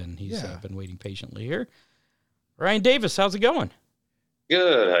guest in? He's been waiting patiently here. Ryan Davis, how's it going?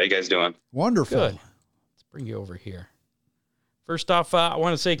 Good. How you guys doing? Wonderful. Good. Let's bring you over here. First off, I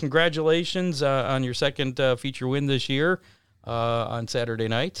want to say congratulations on your second feature win this year on Saturday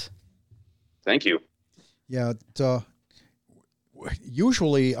night. Thank you. Yeah.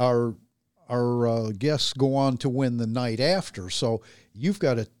 Usually our guests go on to win the night after, so you've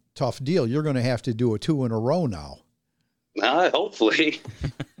got a tough deal. You're going to have to do a 2 in a row now. Hopefully.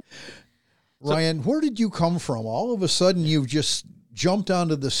 Ryan, where did you come from? All of a sudden, you've just jumped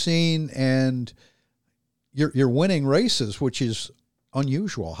onto the scene and you're winning races, which is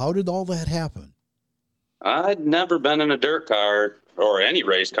unusual. How did all that happen? I'd never been in a dirt car or any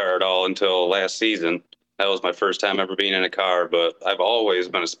race car at all until last season. That was my first time ever being in a car, but I've always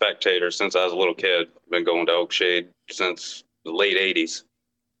been a spectator since I was a little kid. Been going to Oakshade since the late 80s.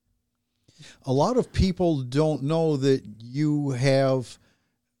 A lot of people don't know that you have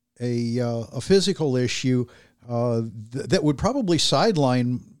a physical issue that would probably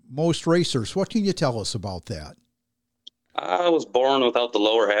sideline most racers. What can you tell us about that? I was born without the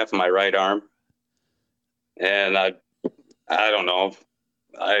lower half of my right arm, and I don't know.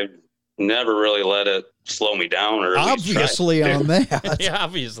 I never really let it slow me down, or obviously on that. Yeah,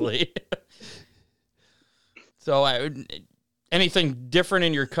 obviously. So, anything different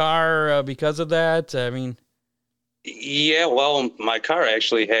in your car because of that? I mean, yeah. Well, my car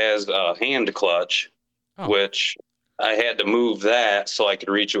actually has a hand clutch, which I had to move that so I could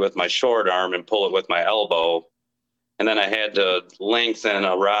reach it with my short arm and pull it with my elbow, and then I had to lengthen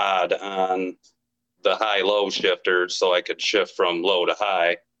a rod on the high-low shifter so I could shift from low to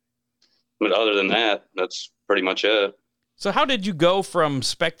high. But other than that, that's pretty much it. So how did you go from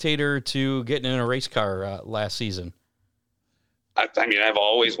spectator to getting in a race car last season? I mean, I've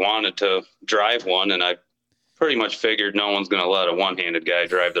always wanted to drive one, and I pretty much figured no one's going to let a one-handed guy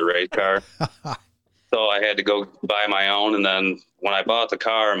drive the race car. So I had to go buy my own. And then when I bought the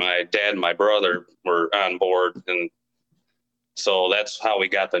car, my dad and my brother were on board. And so that's how we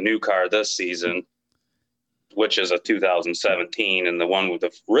got the new car this season, which is a 2017, and the one with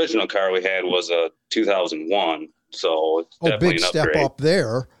the original car we had was a 2001. So it's definitely big an step upgrade. up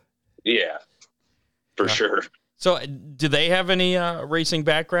there. Yeah, for sure. So do they have any racing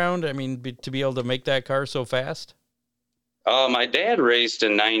background? I mean, to be able to make that car so fast? My dad raced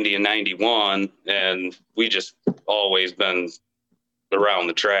in 90 and 91, and we just always been around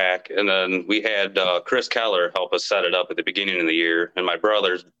the track. And then we had Chris Keller help us set it up at the beginning of the year. And my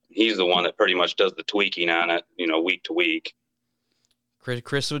brother's, he's the one that pretty much does the tweaking on it, week to week.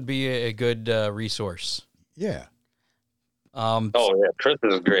 Chris would be a good resource. Yeah. Chris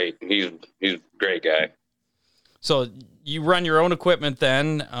is great. He's a great guy. So you run your own equipment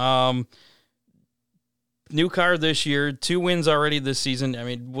then. New car this year, 2 wins already this season. I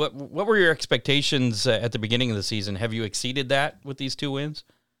mean, what were your expectations at the beginning of the season? Have you exceeded that with these 2 wins?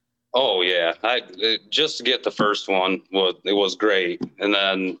 Oh yeah, just to get the first one was great, and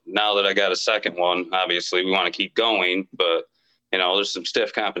then now that I got a second one, obviously we want to keep going, but there's some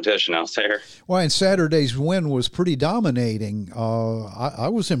stiff competition out there. Well, and Saturday's win was pretty dominating. I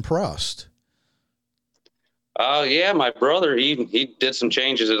was impressed. Yeah, my brother, he did some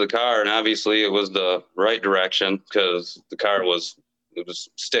changes to the car, and obviously it was the right direction because the car was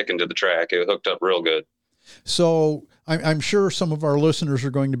sticking to the track. It hooked up real good. So I'm sure some of our listeners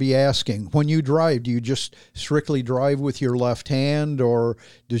are going to be asking, when you drive, do you just strictly drive with your left hand, or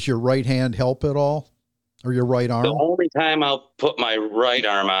does your right hand help at all, or your right arm? The only time I'll put my right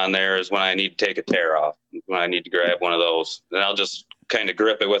arm on there is when I need to take a tear off, when I need to grab one of those. Then I'll just kind of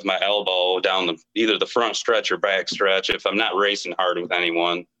grip it with my elbow down either the front stretch or back stretch. If I'm not racing hard with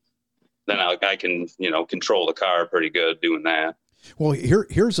anyone, then I can, control the car pretty good doing that. Well,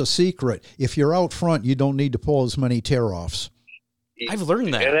 here's a secret. If you're out front, you don't need to pull as many tear-offs. I've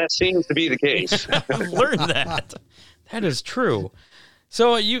learned that. Yeah, that seems to be the case. I've learned that. That is true.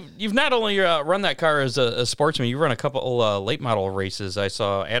 So you've not only run that car as a sportsman, you run a couple late model races. I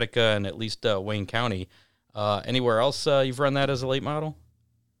saw Attica and at least Wayne County. Anywhere else you've run that as a late model?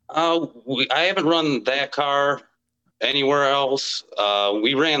 I haven't run that car anywhere else.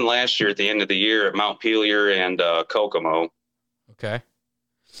 We ran last year at the end of the year at Montpelier and Kokomo. Okay.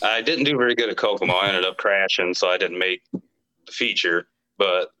 I didn't do very good at Kokomo. I ended up crashing, so I didn't make the feature.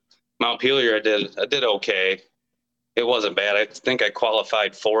 But Montpelier, I did okay. It wasn't bad. I think I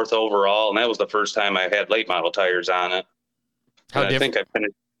qualified 4th overall, and that was the first time I had late model tires on it. I think I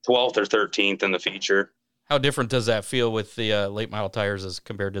finished 12th or 13th in the feature. How different does that feel with the late model tires as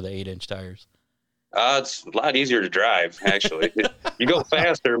compared to the 8-inch tires? It's a lot easier to drive, actually. You go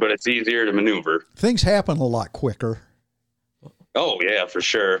faster, but it's easier to maneuver. Things happen a lot quicker. Oh yeah, for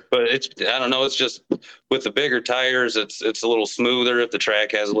sure. But I don't know. It's just with the bigger tires, it's a little smoother if the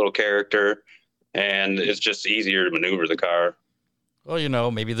track has a little character, and it's just easier to maneuver the car.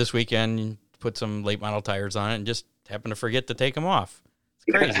 Well, maybe this weekend you put some late model tires on it and just happen to forget to take them off.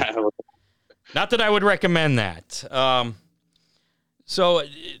 It's crazy. Not that I would recommend that. So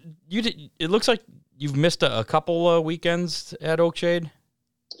it looks like you've missed a couple weekends at Oakshade.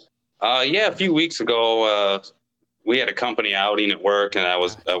 Yeah, a few weeks ago, we had a company outing at work, and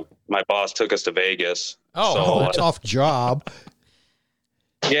my boss took us to Vegas. Tough job.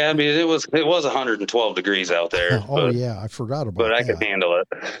 Yeah, I mean it was 112 degrees out there. I forgot about that. But I could handle it.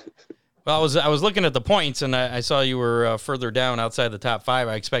 Well, I was looking at the points, and I saw you were further down outside the top 5.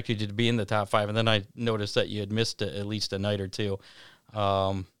 I expected you to be in the top 5, and then I noticed that you had missed at least a night or two.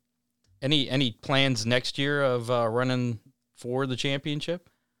 Any plans next year of running for the championship?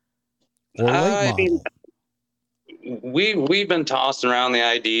 Or late model? We've been tossing around the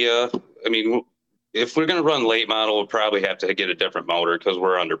idea. I mean, if we're going to run late model, we'll probably have to get a different motor because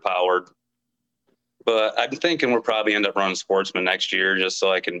we're underpowered. But I'm thinking we'll probably end up running Sportsman next year just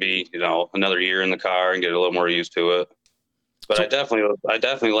so I can be, another year in the car and get a little more used to it. But I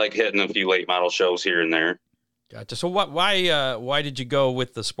definitely like hitting a few late model shows here and there. Gotcha. So why did you go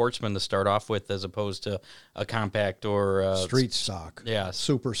with the Sportsman to start off with as opposed to a compact or street stock? Yeah,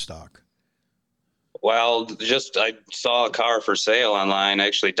 super stock. Well, I saw a car for sale online.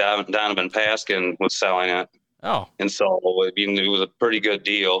 Actually, Donovan Paskin was selling it. Oh, and so it was a pretty good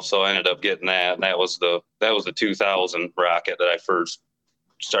deal. So I ended up getting that. And that was the 2000 Rocket that I first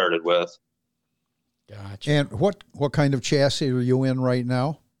started with. Gotcha. And what kind of chassis are you in right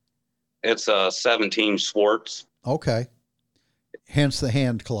now? It's a 17 Schwartz. Okay. Hence the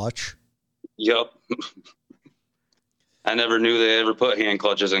hand clutch. Yep. I never knew they ever put hand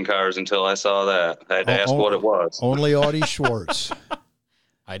clutches in cars until I saw that. I had to ask what it was. Only Audi Schwartz.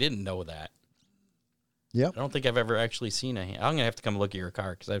 I didn't know that. Yeah. I don't think I've ever actually seen a hand. I'm going to have to come look at your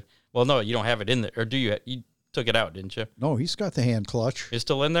car because no, you don't have it in there. Or do you? You took it out, didn't you? No, he's got the hand clutch. It's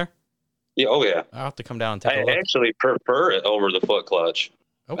still in there? Yeah. Oh, yeah. I'll have to come down and take a look. I actually prefer it over the foot clutch.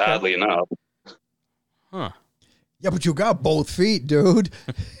 Okay. Oddly enough. Huh. Yeah, but you got both feet, dude.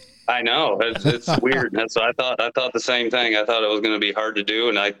 I know. It's weird. So I thought the same thing. I thought it was going to be hard to do,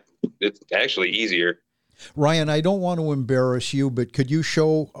 and it's actually easier. Ryan, I don't want to embarrass you, but could you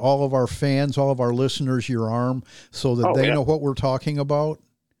show all of our fans, all of our listeners, your arm so that they know what we're talking about?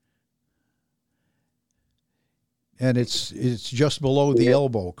 And it's just below the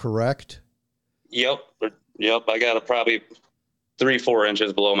elbow, correct? Yep. I got it probably 3-4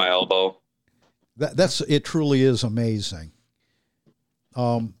 inches below my elbow. It truly is amazing.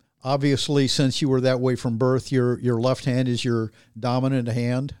 Obviously, since you were that way from birth, your left hand is your dominant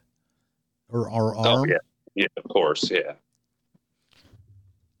hand or arm. Oh, yeah, of course, yeah.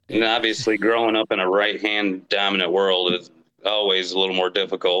 And obviously, growing up in a right-hand dominant world is always a little more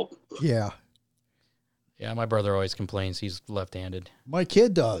difficult. Yeah. Yeah, my brother always complains he's left-handed. My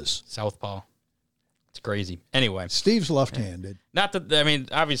kid does. Southpaw. It's crazy. Anyway, Steve's left-handed. Not that, I mean,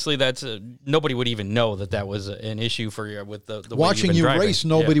 obviously that's nobody would even know that was an issue for you with the watching way you driving. race.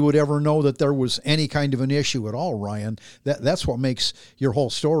 Nobody would ever know that there was any kind of an issue at all, Ryan. That's what makes your whole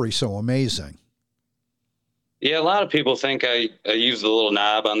story so amazing. Yeah, a lot of people think I use the little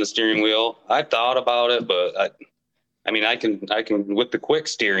knob on the steering wheel. I've thought about it, but I mean, I can with the quick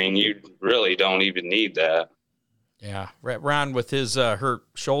steering, you really don't even need that. Yeah, Ron with his hurt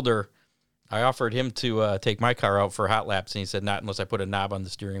shoulder, I offered him to take my car out for hot laps, and he said not unless I put a knob on the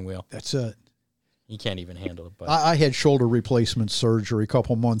steering wheel. That's it. He can't even handle it. But I had shoulder replacement surgery a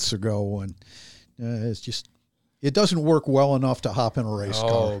couple months ago, and it doesn't work well enough to hop in a race car.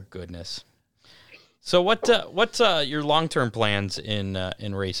 Oh goodness. So what's your long-term plans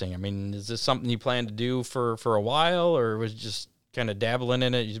in racing? I mean, is this something you plan to do for a while, or was it just kind of dabbling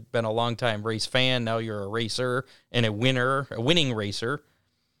in it? You've been a long-time race fan. Now you're a racer and a winning racer.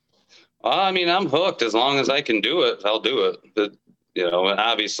 I mean, I'm hooked. As long as I can do it, I'll do it. But,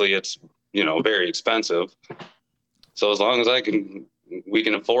 obviously it's, very expensive. So as long as we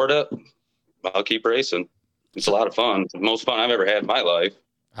can afford it, I'll keep racing. It's a lot of fun. It's the most fun I've ever had in my life.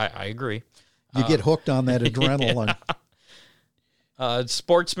 I agree. You get hooked on that adrenaline. Yeah.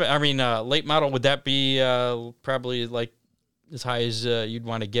 Sportsman, I mean, late model, would that be probably like as high as you'd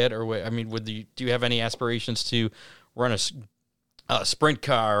want to get? Or what? I mean, do you have any aspirations to run a sprint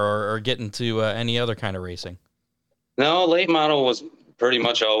car or get into any other kind of racing? No, late model was pretty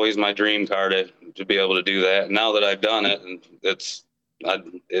much always my dream car to be able to do that. Now that I've done it, and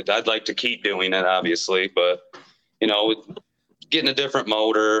I'd like to keep doing it, obviously, but getting a different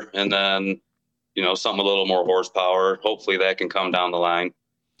motor and then something a little more horsepower, hopefully that can come down the line.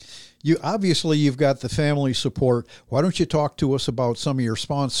 You've got the family support. Why don't you talk to us about some of your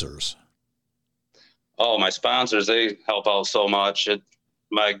sponsors? Oh, my sponsors, they help out so much.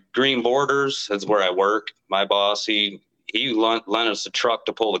 My Green Borders is where I work. My boss, he lent us a truck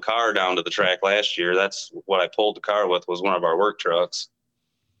to pull the car down to the track last year. That's what I pulled the car with, was one of our work trucks.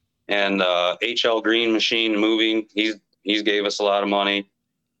 And HL Green Machine Moving, he's gave us a lot of money.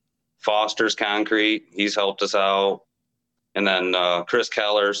 Foster's Concrete, he's helped us out. And then Chris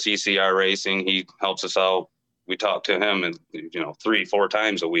Keller, CCR Racing, he helps us out. We talk to him 3-4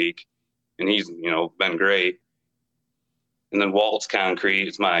 times a week, and he's been great. And then Waltz Concrete,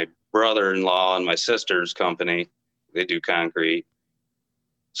 it's my brother-in-law and my sister's company. They do concrete.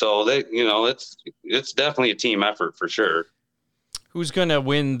 So they, it's definitely a team effort for sure. Who's going to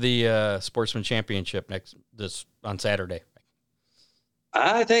win the Sportsman Championship on Saturday?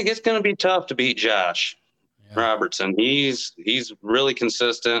 I think it's going to be tough to beat Josh Robertson. He's really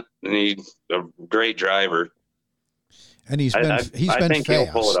consistent, and he's a great driver. And he's been fast. I think he'll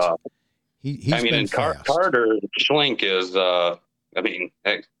pull it off. He's been fast. Carter Schlink is,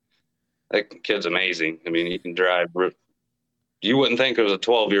 that kid's amazing. I mean, he can drive. You wouldn't think there was a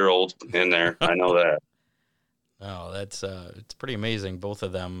 12-year-old in there. I know that. Oh, that's it's pretty amazing, both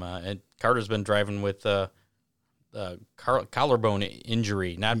of them. And Carter's been driving with collarbone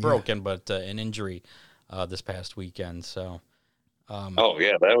injury, not broken, but an injury this past weekend. So,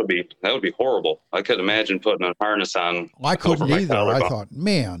 that would be horrible. I could imagine putting a harness on. I couldn't either. I thought,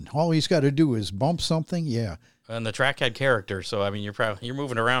 man, all he's got to do is bump something. Yeah. And the track had character, so I mean, you're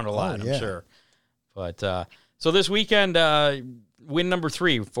moving around a lot, I'm sure. But so this weekend, win number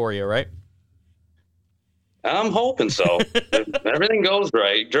 3 for you, right? I'm hoping so. If everything goes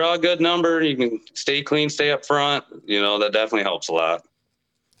right, draw a good number, you can stay clean, stay up front. That definitely helps a lot.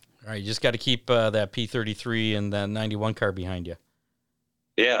 All right, you just got to keep that P33 and the 91 car behind you.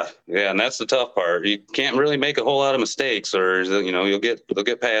 Yeah, and that's the tough part. You can't really make a whole lot of mistakes, or they'll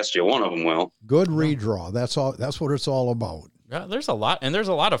get past you. One of them will. Good redraw. That's all. That's what it's all about. Yeah, there's a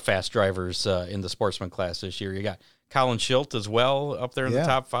lot of fast drivers in the Sportsman class this year. You got Colin Schilt as well up there in the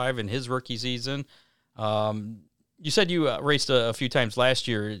top 5 in his rookie season. You said you raced a few times last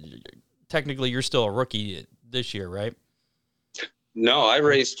year. Technically, you're still a rookie this year, right? No, I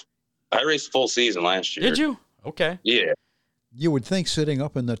raced full season last year. Did you? Okay. Yeah. You would think sitting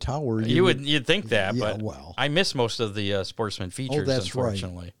up in the tower. You'd think that, but well, I miss most of the Sportsman features,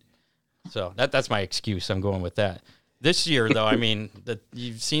 unfortunately. Right. So that's my excuse. I'm going with that. This year, though, I mean,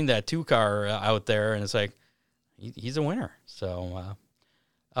 you've seen that 2-car out there, and it's like he's a winner. So.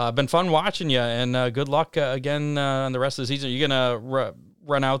 Been fun watching you, and good luck again on the rest of the season. Are you gonna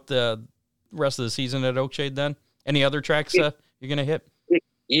run out the rest of the season at Oakshade then? Any other tracks you're gonna hit?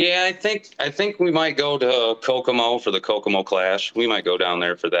 Yeah, I think we might go to Kokomo for the Kokomo Clash. We might go down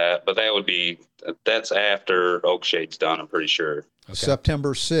there for that, but that's after Oakshade's done. I'm pretty sure. Okay.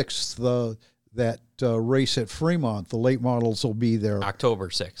 September 6th, that race at Fremont, the late models will be there. October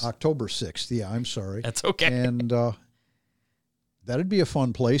 6th. October 6th. Yeah, I'm sorry. That's okay. And that'd be a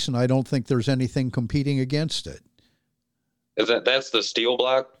fun place, and I don't think there's anything competing against it. That's the steel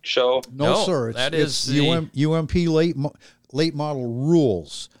block show? No, sir. It's UMP late model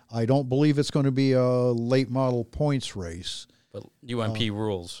rules. I don't believe it's going to be a late model points race. But UMP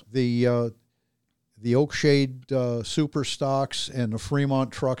rules. The Oakshade Super Stocks and the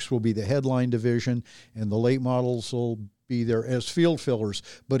Fremont trucks will be the headline division, and the late models will be there as field fillers.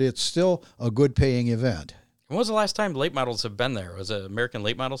 But it's still a good paying event. When was the last time late models have been there? Was it an American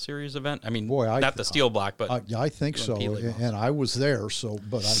Late Model Series event? I mean, not the steel block, but I think so. And I was there, so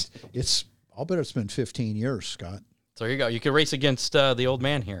I'll bet it's been 15 years, Scott. So here you go. You could race against the old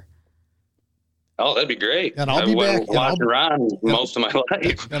man here. Oh, that'd be great. And I'll be back. Watching Ron most of my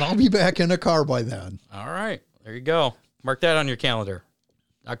life. And I'll be back in the car by then. All right. There you go. Mark that on your calendar.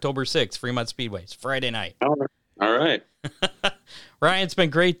 October 6th, Fremont Speedway. It's Friday night. All right. Ryan, it's been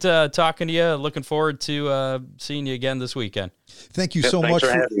great talking to you. Looking forward to seeing you again this weekend. Thank you so much.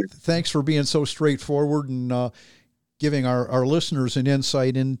 Thanks for being so straightforward and giving our listeners an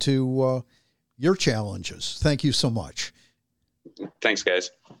insight into your challenges. Thank you so much. Thanks,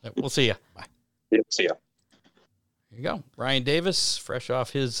 guys. We'll see you. Bye. Yep, see ya. There you go. Ryan Davis, fresh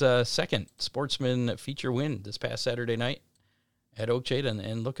off his second Sportsman feature win this past Saturday night at Oakshade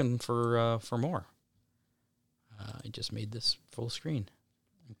and looking for more. I just made this full screen.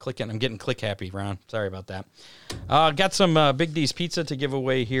 I'm getting click happy, Ron. Sorry about that. Got some Big D's Pizza to give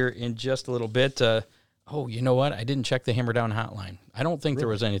away here in just a little bit. You know what? I didn't check the Hammer Down hotline. I don't think there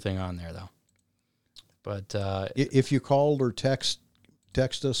was anything on there, though. But if you called or text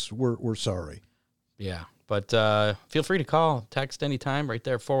us, we're sorry. Yeah, but feel free to call, text anytime right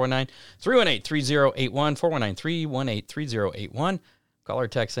there, 419-318-3081, 419-318-3081. Call or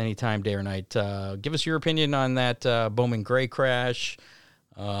text anytime, day or night. Give us your opinion on that Bowman Gray crash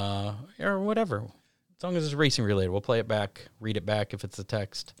or whatever. As long as it's racing related, we'll play it back, read it back if it's a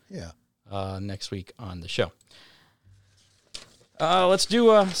text. Yeah. Next week on the show. Let's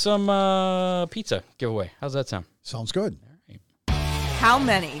do some pizza giveaway. How's that sound? Sounds good. All right. How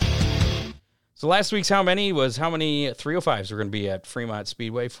many? So last week's how many was how many 305s were going to be at Fremont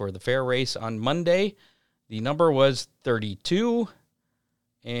Speedway for the fair race on Monday. The number was 32.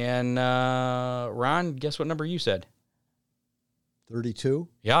 And Ron, guess what number you said? 32?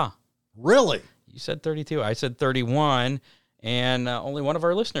 Yeah. Really? You said 32. I said 31. And only one of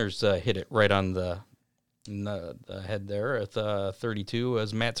our listeners hit it right on the head there at 32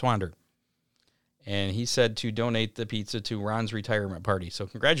 was Matt Swander. And he said to donate the pizza to Ron's retirement party. So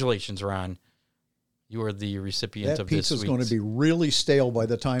congratulations, Ron. You are the recipient of this week's. That pizza's going to be really stale by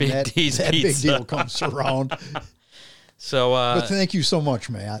the time that big deal comes around. So, but thank you so much,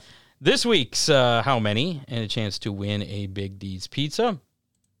 Matt. This week's how many and a chance to win a Big D's Pizza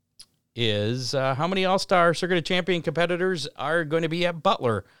is how many All-Star Circuit Champion competitors are going to be at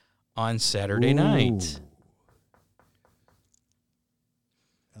Butler on Saturday night.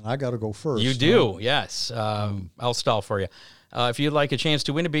 And I got to go first. You do, yes. I'll stall for you. If you'd like a chance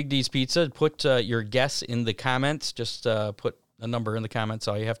to win a Big D's Pizza, put your guess in the comments. Just put a number in the comments,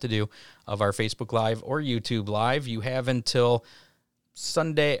 all you have to do, of our Facebook Live or YouTube Live. You have until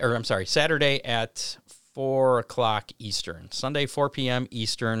Saturday at 4 o'clock Eastern. Sunday, 4 p.m.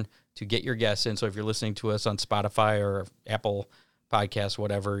 Eastern to get your guess in. So if you're listening to us on Spotify or Apple Podcasts,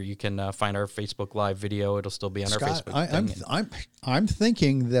 whatever, you can find our Facebook Live video. It'll still be on Scott, our Facebook thing. I'm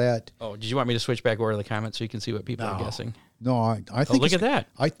thinking that... Oh, did you want me to switch back over to the comments so you can see what people are guessing? No, I think... look at that.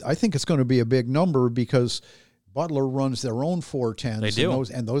 I think it's going to be a big number because Butler runs their own 410s. They do.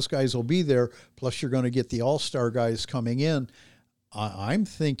 And those guys will be there. Plus, you're going to get the all-star guys coming in. I'm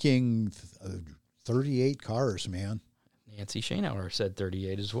thinking 38 cars, man. Nancy Schoenauer said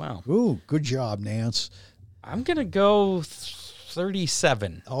 38 as well. Ooh, good job, Nance. I'm going to go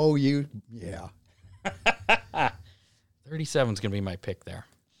 37. Oh, yeah. 37 is going to be my pick there.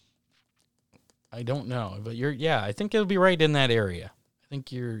 I don't know, but I think it'll be right in that area. I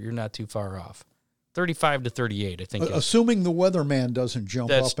think you're not too far off. 35 to 38, I think. Assuming the weather-man doesn't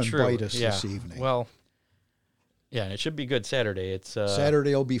jump up and true. bite us this evening. Well, yeah, and it should be good Saturday.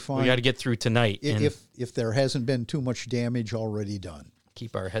 Saturday will be fine. We got to get through tonight. If there hasn't been too much damage already done.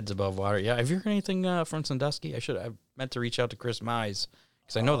 Keep our heads above water. Yeah, have you heard anything from Sandusky? I meant to reach out to Chris Mize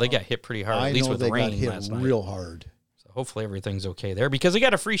because I know they got hit pretty hard, at least with the rain last night. Got hit real hard. So hopefully everything's okay there because they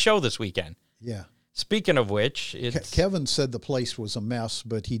got a free show this weekend. Yeah. Speaking of which, Kevin said the place was a mess,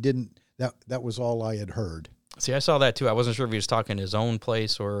 but he didn't. That was all I had heard. See, I saw that too. I wasn't sure if he was talking his own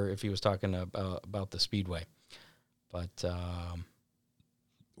place or if he was talking about the Speedway. But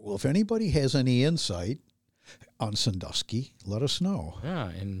Well, if anybody has any insight on Sandusky, let us know. Yeah,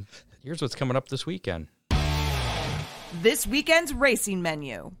 and here's what's coming up this weekend. This weekend's racing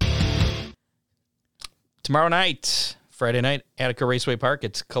menu. Tomorrow night, Friday night, Attica Raceway Park.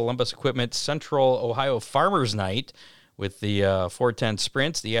 It's Columbus Equipment Central Ohio Farmers Night with the 410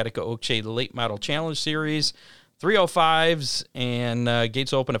 Sprints, the Attica Oakshade Late Model Challenge Series, 305s, and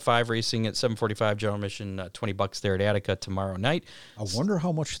gates open at 5, racing at 7:45. General admission, $20 there at Attica tomorrow night. I wonder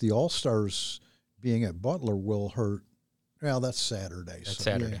how much the All-Stars being at Butler will hurt. Well, that's Saturday. That's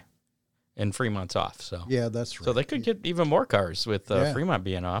Saturday. Yeah. And Fremont's off. So Yeah, that's right. So they could get even more cars with Fremont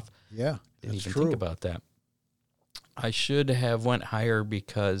being off. Yeah, Didn't that's even true. think about that. I should have went higher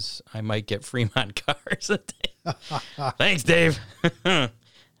because I might get Fremont cars. Thanks, Dave.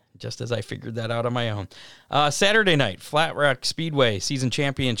 Just as I figured that out on my own. Saturday night, Flat Rock Speedway Season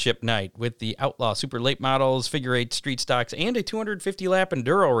Championship night with the Outlaw Super Late Models, Figure 8 Street Stocks, and a 250-lap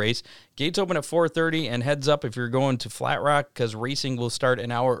Enduro race. Gates open at 4:30, and heads up if you're going to Flat Rock because racing will start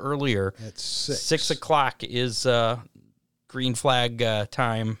an hour earlier. At 6. 6 o'clock is green flag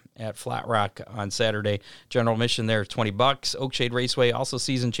time at Flat Rock on Saturday. General admission there, $20. Oakshade Raceway, also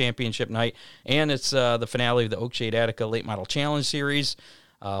season championship night, and it's the finale of the Oakshade Attica Late Model Challenge Series.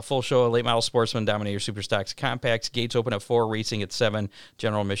 Full show of Late Model Sportsman, Dominator Superstocks, Compacts. Gates open at 4, racing at 7.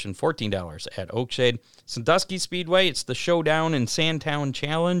 General admission $14 at Oakshade. Sandusky Speedway, it's the Showdown in Sandtown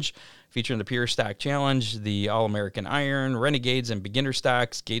Challenge, featuring the Pure Stock Challenge, the All-American Iron, Renegades, and Beginner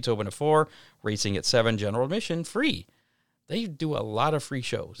Stocks. Gates open at 4, racing at 7. General admission free. They do a lot of free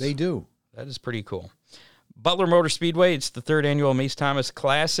shows. They do. That is pretty cool. Butler Motor Speedway, it's the 3rd annual Mace Thomas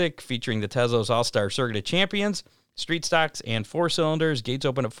Classic, featuring the Tezos All-Star Circuit of Champions, Street Stocks, and 4-cylinders. Gates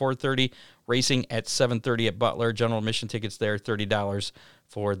open at 4:30, racing at 7:30 at Butler. General admission tickets there, $30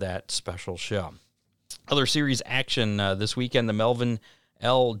 for that special show. Other series action this weekend, the Melvin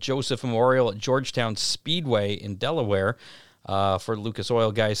L. Joseph Memorial at Georgetown Speedway in Delaware for Lucas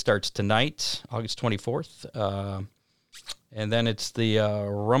Oil guys starts tonight, August 24th. And then it's the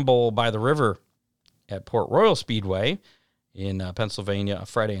Rumble by the River at Port Royal Speedway in Pennsylvania,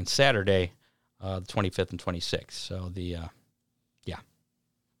 Friday and Saturday, the 25th and 26th. So the,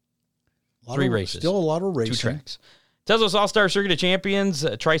 3 races. Still a lot of racing. 2 tracks. Tezos All-Star Circuit of Champions,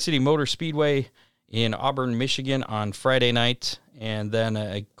 Tri-City Motor Speedway in Auburn, Michigan on Friday night. And then,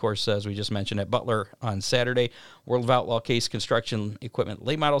 of course, as we just mentioned, at Butler on Saturday, World of Outlaw Case Construction Equipment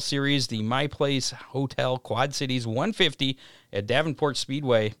Late Model Series, the My Place Hotel Quad Cities 150 at Davenport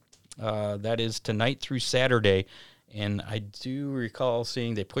Speedway. That is tonight through Saturday. And I do recall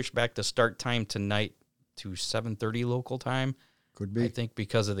seeing they pushed back the start time tonight to 7:30 local time. Could be. I think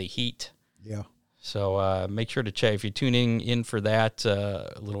because of the heat. Yeah. So make sure to check. If you're tuning in for that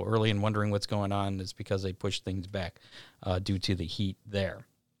a little early and wondering what's going on, it's because they pushed things back due to the heat there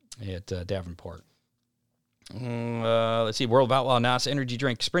at Davenport. Let's see, World of Outlaw NOS Energy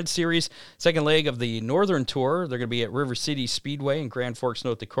Drink Sprint Series, second leg of the Northern Tour. They're going to be at River City Speedway in Grand Forks,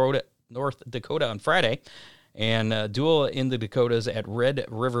 North Dakota on Friday, and Duel in the Dakotas at Red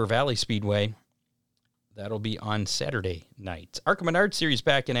River Valley Speedway. That'll be on Saturday night. Arca Menard Series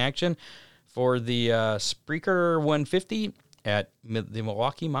back in action for the Spreaker 150 at the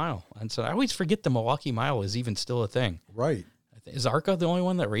Milwaukee Mile. And so I always forget the Milwaukee Mile is even still a thing. Right. Is Arca the only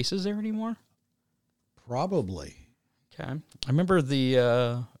one that races there anymore? Probably. Okay. I remember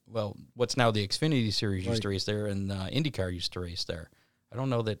the, what's now the Xfinity Series used to Right. race there, and IndyCar used to race there. I don't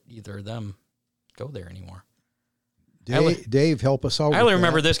know that either of them go there anymore. Dave, help us out. I only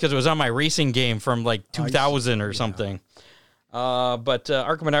remember this because it was on my racing game from like 2000 or something. But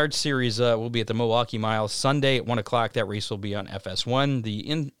Arca Menard Series will be at the Milwaukee Mile Sunday at 1 o'clock. That race will be on FS1.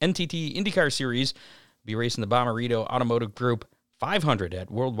 The NTT IndyCar Series will be racing the Bommarito Automotive Group 500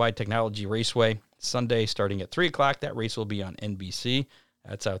 at Worldwide Technology Raceway Sunday starting at 3 o'clock. That race will be on NBC.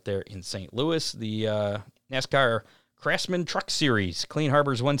 That's out there in St. Louis. The NASCAR Craftsman Truck Series, Clean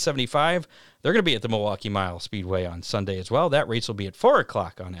Harbors 175. They're going to be at the Milwaukee Mile Speedway on Sunday as well. That race will be at 4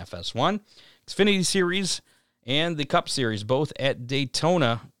 o'clock on FS1. Xfinity Series and the Cup Series, both at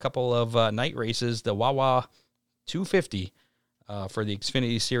Daytona. A couple of night races. The Wawa 250 for the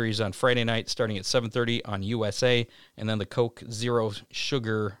Xfinity Series on Friday night starting at 7:30 on USA. And then the Coke Zero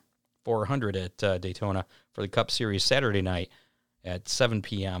Sugar 400 at Daytona for the Cup Series Saturday night at 7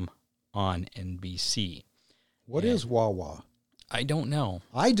 p.m. on NBC. What is Wawa? I don't know.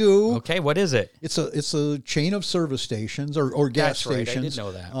 I do. Okay, what is it? It's a chain of service stations or gas That's right, stations. I did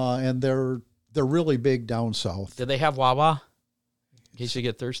know that. And they're really big down south. Did they have Wawa? In case you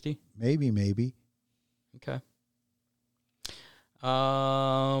get thirsty? Maybe. Okay.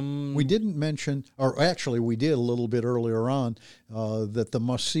 We didn't mention, or actually we did a little bit earlier on, that the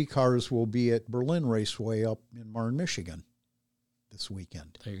must-see cars will be at Berlin Raceway up in Marne, Michigan this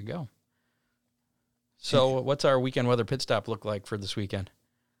weekend. There you go. So what's our weekend weather pit stop look like for this weekend?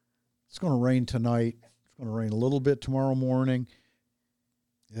 It's going to rain tonight. It's going to rain a little bit tomorrow morning.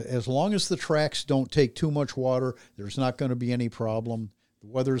 As long as the tracks don't take too much water, there's not going to be any problem. The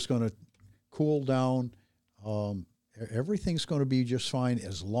weather's going to cool down. Everything's going to be just fine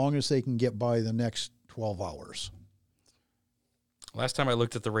as long as they can get by the next 12 hours. Last time I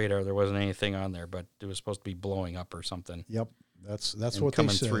looked at the radar, there wasn't anything on there, but it was supposed to be blowing up or something. Yep, that's what coming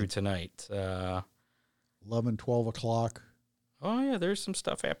they said. Through tonight. 11, 12 o'clock. Oh, yeah, there's some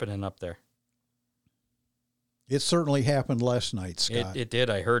stuff happening up there. It certainly happened last night, Scott. It did.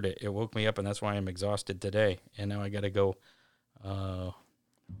 I heard it. It woke me up, and that's why I'm exhausted today. And now I got to go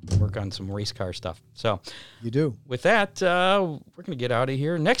work on some race car stuff. So you do. With that, we're going to get out of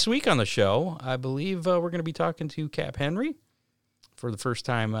here. Next week on the show, I believe we're going to be talking to Cap Henry for the first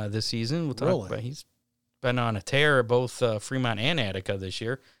time this season. We'll talk about, he's been on a tear at both Fremont and Attica this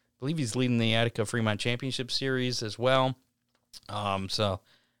year. I believe he's leading the Attica Fremont Championship Series as well. So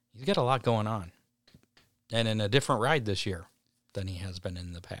he's got a lot going on, and in a different ride this year than he has been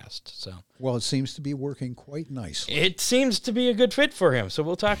in the past. So, well, it seems to be working quite nicely. It seems to be a good fit for him. So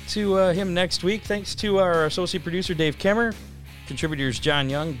we'll talk to him next week. Thanks to our associate producer, Dave Kemmer, contributors John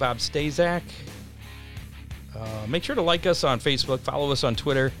Young, Bob Stazak. Make sure to like us on Facebook. Follow us on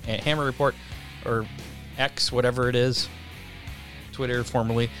Twitter at Hammer Report, or X, whatever it is. Twitter,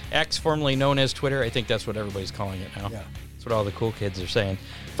 formerly X, formerly known as Twitter. I think that's what everybody's calling it now. Yeah. That's what all the cool kids are saying.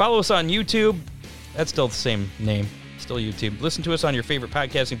 Follow us on YouTube. That's still the same name. Still YouTube. Listen to us on your favorite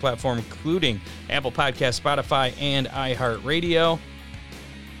podcasting platform, including Apple Podcasts, Spotify, and iHeartRadio.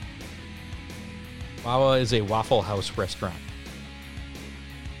 Wawa is a Waffle House restaurant,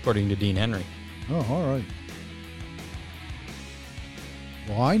 according to Dean Henry. Oh, all right.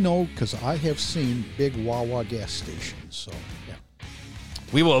 Well, I know because I have seen big Wawa gas stations, so yeah.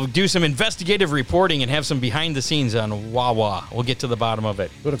 We will do some investigative reporting and have some behind the scenes on Wawa. We'll get to the bottom of it.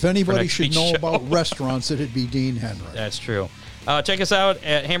 But if anybody should know about restaurants, it'd be Dean Henry. That's true. Check us out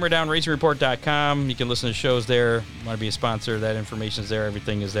at hammerdownracingreport.com. You can listen to shows there. Want to be a sponsor? That information is there.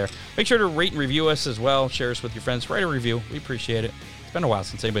 Everything is there. Make sure to rate and review us as well. Share us with your friends. Write a review. We appreciate it. It's been a while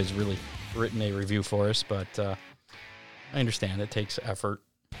since anybody's really written a review for us, but I understand it takes effort.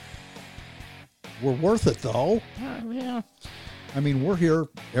 We're worth it, though. Yeah. I mean, we're here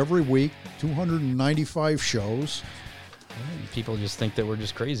every week, 295 shows. People just think that we're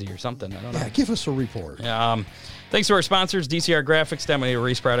just crazy or something. I don't know. Yeah, give us a report. Thanks to our sponsors, DCR Graphics, Dominator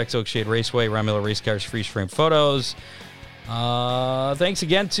Race Products, Oakshade Raceway, Ron Miller Race Cars, Freeze Frame Photos. Thanks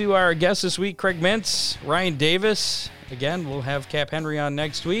again to our guests this week, Craig Mintz, Ryan Davis. Again, we'll have Cap Henry on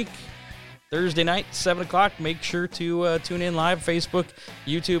next week. Thursday night, 7 o'clock. Make sure to tune in live, Facebook,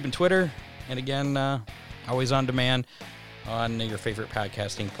 YouTube, and Twitter. And again, always on demand on your favorite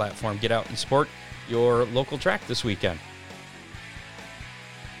podcasting platform. Get out and support your local track this weekend.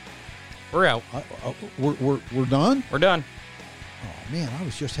 We're out. We're done? We're done. Oh, man, I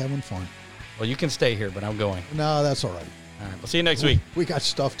was just having fun. Well, you can stay here, but I'm going. No, that's all right. All right, we'll see you next week. We got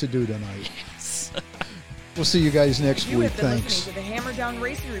stuff to do tonight. Yes. We'll see you guys next You week. have been Thanks. listening to the Hammer Down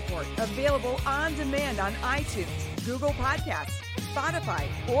Racing Report, available on demand on iTunes, Google Podcasts, Spotify,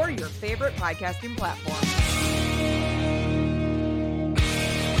 or your favorite podcasting platform.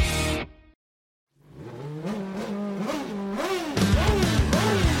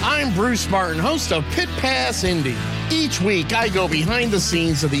 I'm Bruce Martin, host of Pit Pass Indy. Each week, I go behind the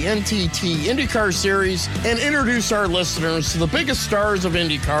scenes of the NTT IndyCar Series and introduce our listeners to the biggest stars of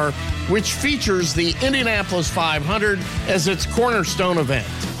IndyCar, which features the Indianapolis 500 as its cornerstone event.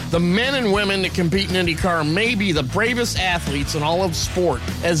 The men and women that compete in IndyCar may be the bravest athletes in all of sport,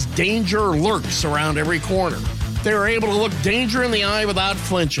 as danger lurks around every corner. They are able to look danger in the eye without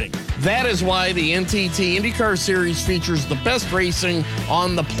flinching. That is why the NTT IndyCar Series features the best racing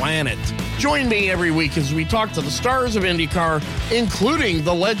on the planet. Join me every week as we talk to the stars of IndyCar, including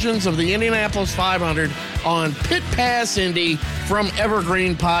the legends of the Indianapolis 500 on Pit Pass Indy from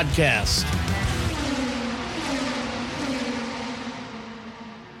Evergreen Podcast.